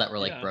 files that were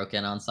like Yeah.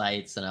 broken on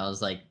sites, and I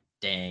was like,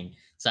 dang.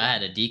 So I had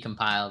to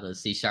decompile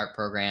those C#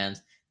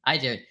 programs.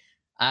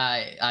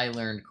 I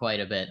learned quite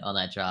a bit on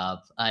that job.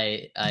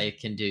 I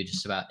can do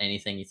just about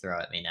anything you throw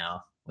at me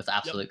now with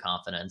absolute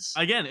confidence.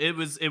 Again, it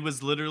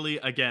was literally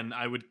again.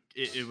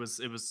 It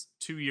was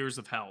 2 years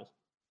of hell.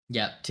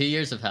 Yep, 2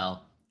 years of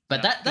hell.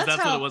 But Yeah, 'cause that's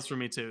that's how what it was for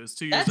me too. It was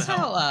 2 years that's of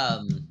hell.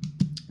 how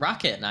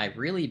Rocket and I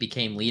really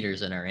became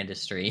leaders in our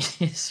industry.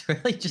 It's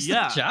really just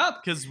a job.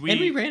 because And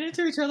we ran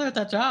into each other at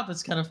that job.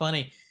 It's kind of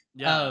funny.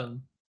 yeah,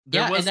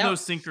 there yeah, was and now- no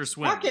sink or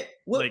swim. Rocket,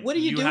 what Like, are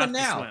you have doing to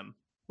now? swim.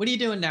 What are you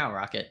doing now,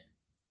 Rocket?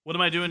 What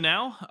am I doing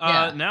now?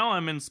 Yeah. Now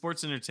I'm in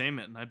sports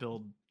entertainment and I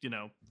build,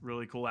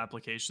 really cool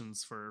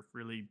applications for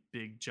really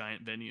big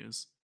giant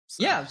venues.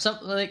 So, Yeah,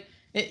 something like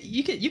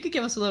you could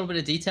give us a little bit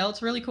of detail.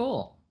 It's really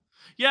cool.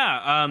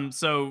 Yeah.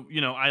 So,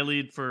 I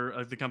lead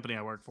for the company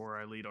I work for.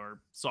 I lead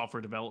our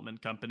software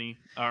development company,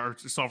 our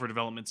software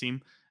development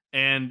team.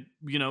 And,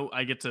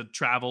 I get to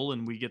travel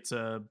and we get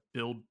to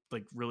build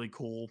like really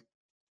cool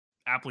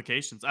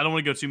applications. I don't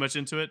want to go too much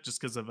into it just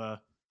because of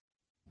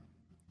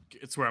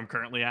it's where I'm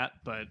currently at,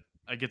 but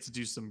I get to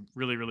do some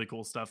really, really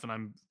cool stuff and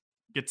I'm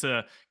get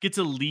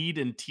to lead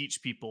and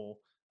teach people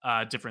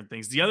different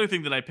things. The other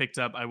thing that I picked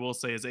up, I will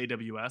say, is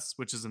AWS,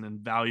 which is an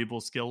invaluable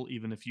skill,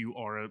 even if you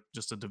are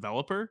just a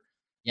developer.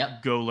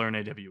 Yep. Go learn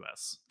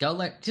AWS. Go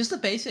learn just the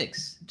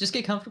basics. Just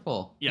get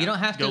comfortable. Yeah, You don't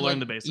have go to learn like,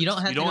 the basics. You don't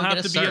have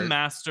to to be a cert.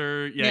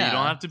 master. Yeah, you Yeah.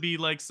 don't have to be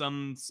like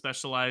some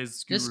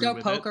specialized guru Just go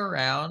with poke it.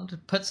 around,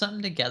 put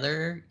something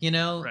together.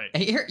 Right.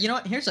 Here, you know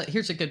what?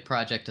 Here's a good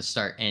project to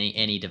start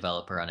any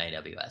developer on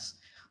AWS.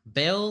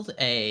 Build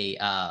a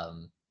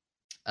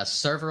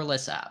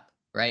serverless app.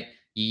 Right.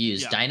 You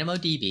use Yeah.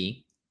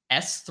 DynamoDB,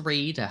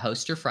 S3 to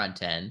host your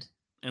front end,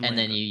 and then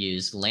Lambda. you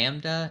use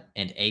Lambda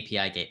and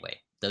API Gateway.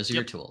 Those are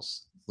your Yep.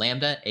 tools: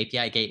 Lambda,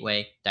 API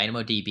Gateway,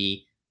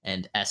 DynamoDB,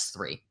 and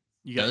S3.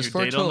 You got those your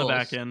four data on the tools.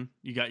 back end.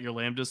 You got your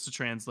lambdas to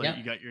translate. Yep.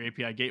 You got your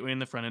API gateway in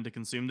the front end to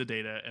consume the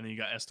data, and then you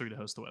got S3 to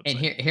host the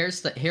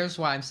website. And here's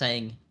why I'm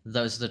saying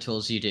those are the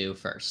tools you do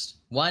first.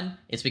 One,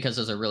 it's because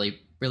those are really,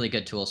 really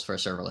good tools for a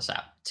serverless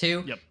app.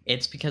 Two, Yep.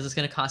 it's because it's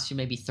going to cost you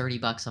maybe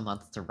 $30 a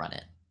month to run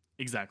it.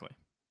 Exactly.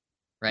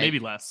 Right? Maybe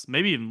less.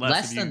 Maybe even less.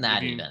 less if than you- that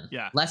if you- even.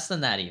 Yeah. Less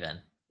than that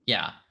even.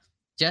 Yeah.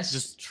 Just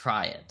Just-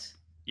 try it.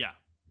 Yeah.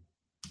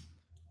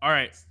 All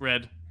right,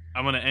 Red.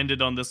 I'm gonna end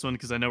it on this one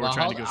because I know we're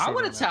trying to go short. I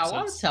want on to tell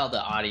episodes.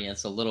 the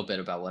audience a little bit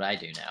about what I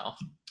do now.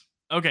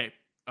 Okay.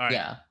 All right.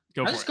 Yeah.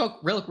 Go I'll for just it. go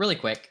really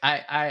quick.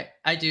 I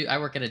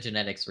work at a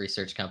genetics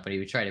research company.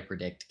 We try to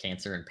predict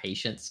cancer in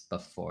patients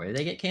before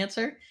they get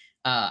cancer.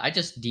 I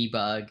just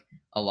debug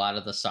a lot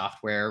of the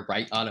software,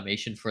 write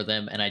automation for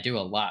them, and I do a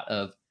lot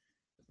of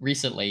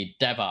recently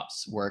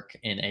DevOps work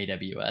in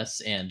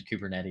AWS and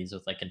Kubernetes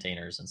with like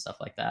containers and stuff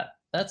like that.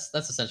 That's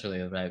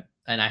essentially what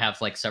and I have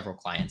like several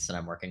clients that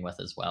I'm working with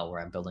as well, where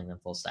I'm building them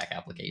full stack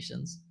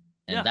applications,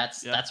 and Yeah,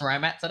 that's where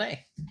I'm at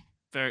today.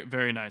 Very,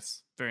 very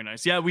nice. Very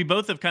nice. Yeah, we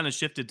both have kind of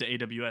shifted to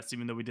AWS,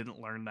 even though we didn't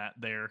learn that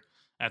there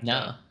at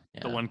No,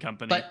 the yeah. one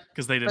company But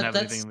because they didn't have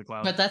anything in the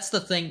cloud. But that's the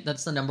thing.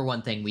 That's the number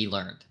one thing we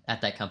learned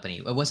at that company.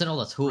 It wasn't all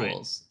the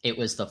tools. It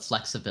was the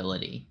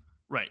flexibility.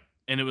 Right.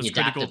 And it was The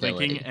critical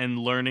thinking adaptability. and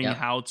learning Yep.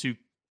 how to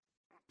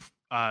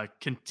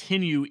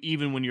continue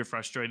even when you're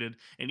frustrated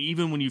and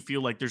even when you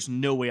feel like there's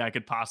no way I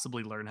could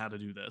possibly learn how to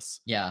do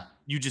this. Yeah.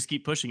 You just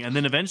keep pushing. And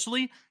then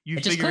eventually you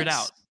It just figure it clicks.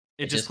 out.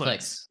 It just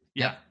clicks.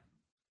 Yeah. Yep.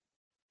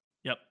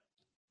 Yep.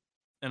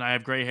 And I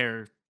have gray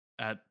hair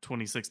at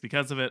 26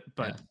 because of it,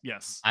 but Yeah.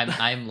 yes.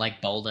 I'm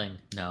like balding.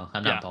 No,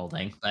 I'm Yeah. not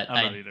balding, but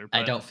I'm not either, I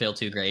but- don't feel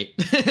too great.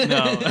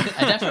 No.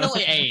 I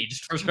definitely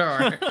aged for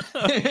sure.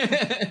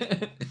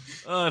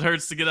 Oh, it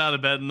hurts to get out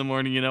of bed in the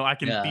morning. You know, I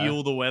can Yeah.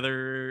 feel the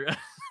weather.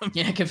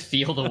 Yeah, I can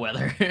feel the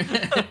weather.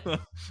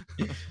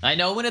 I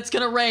know when it's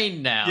gonna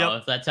rain now.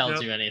 Yep, If that tells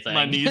yep. you anything.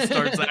 My knee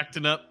starts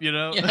acting up, you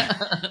know? Yeah.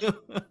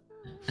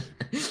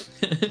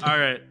 All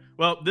right.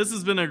 Well, this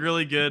has been a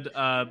really good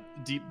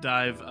deep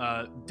dive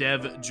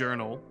dev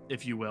journal,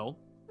 if you will.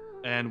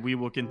 And we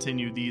will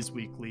continue these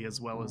weekly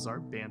as well as our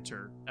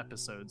banter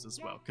episodes as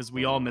well, because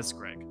we all miss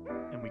Greg.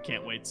 And we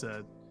can't wait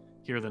to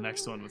hear the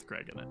next one with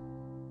Greg in it.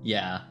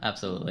 Yeah,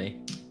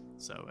 absolutely.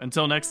 So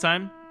until next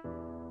time,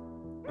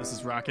 this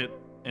is Rocket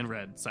and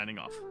Red signing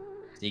off.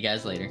 See you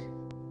guys later.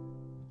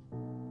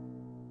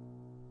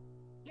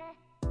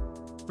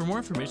 For more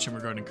information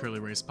regarding Curly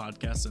Race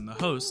Podcast and the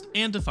host,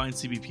 and to find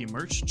CBP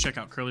merch, check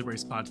out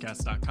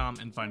curlyracepodcast.com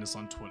and find us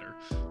on Twitter.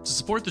 To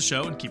support the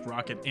show and keep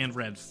Rocket and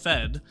Red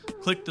fed,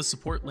 click the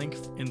support link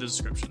in the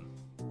description.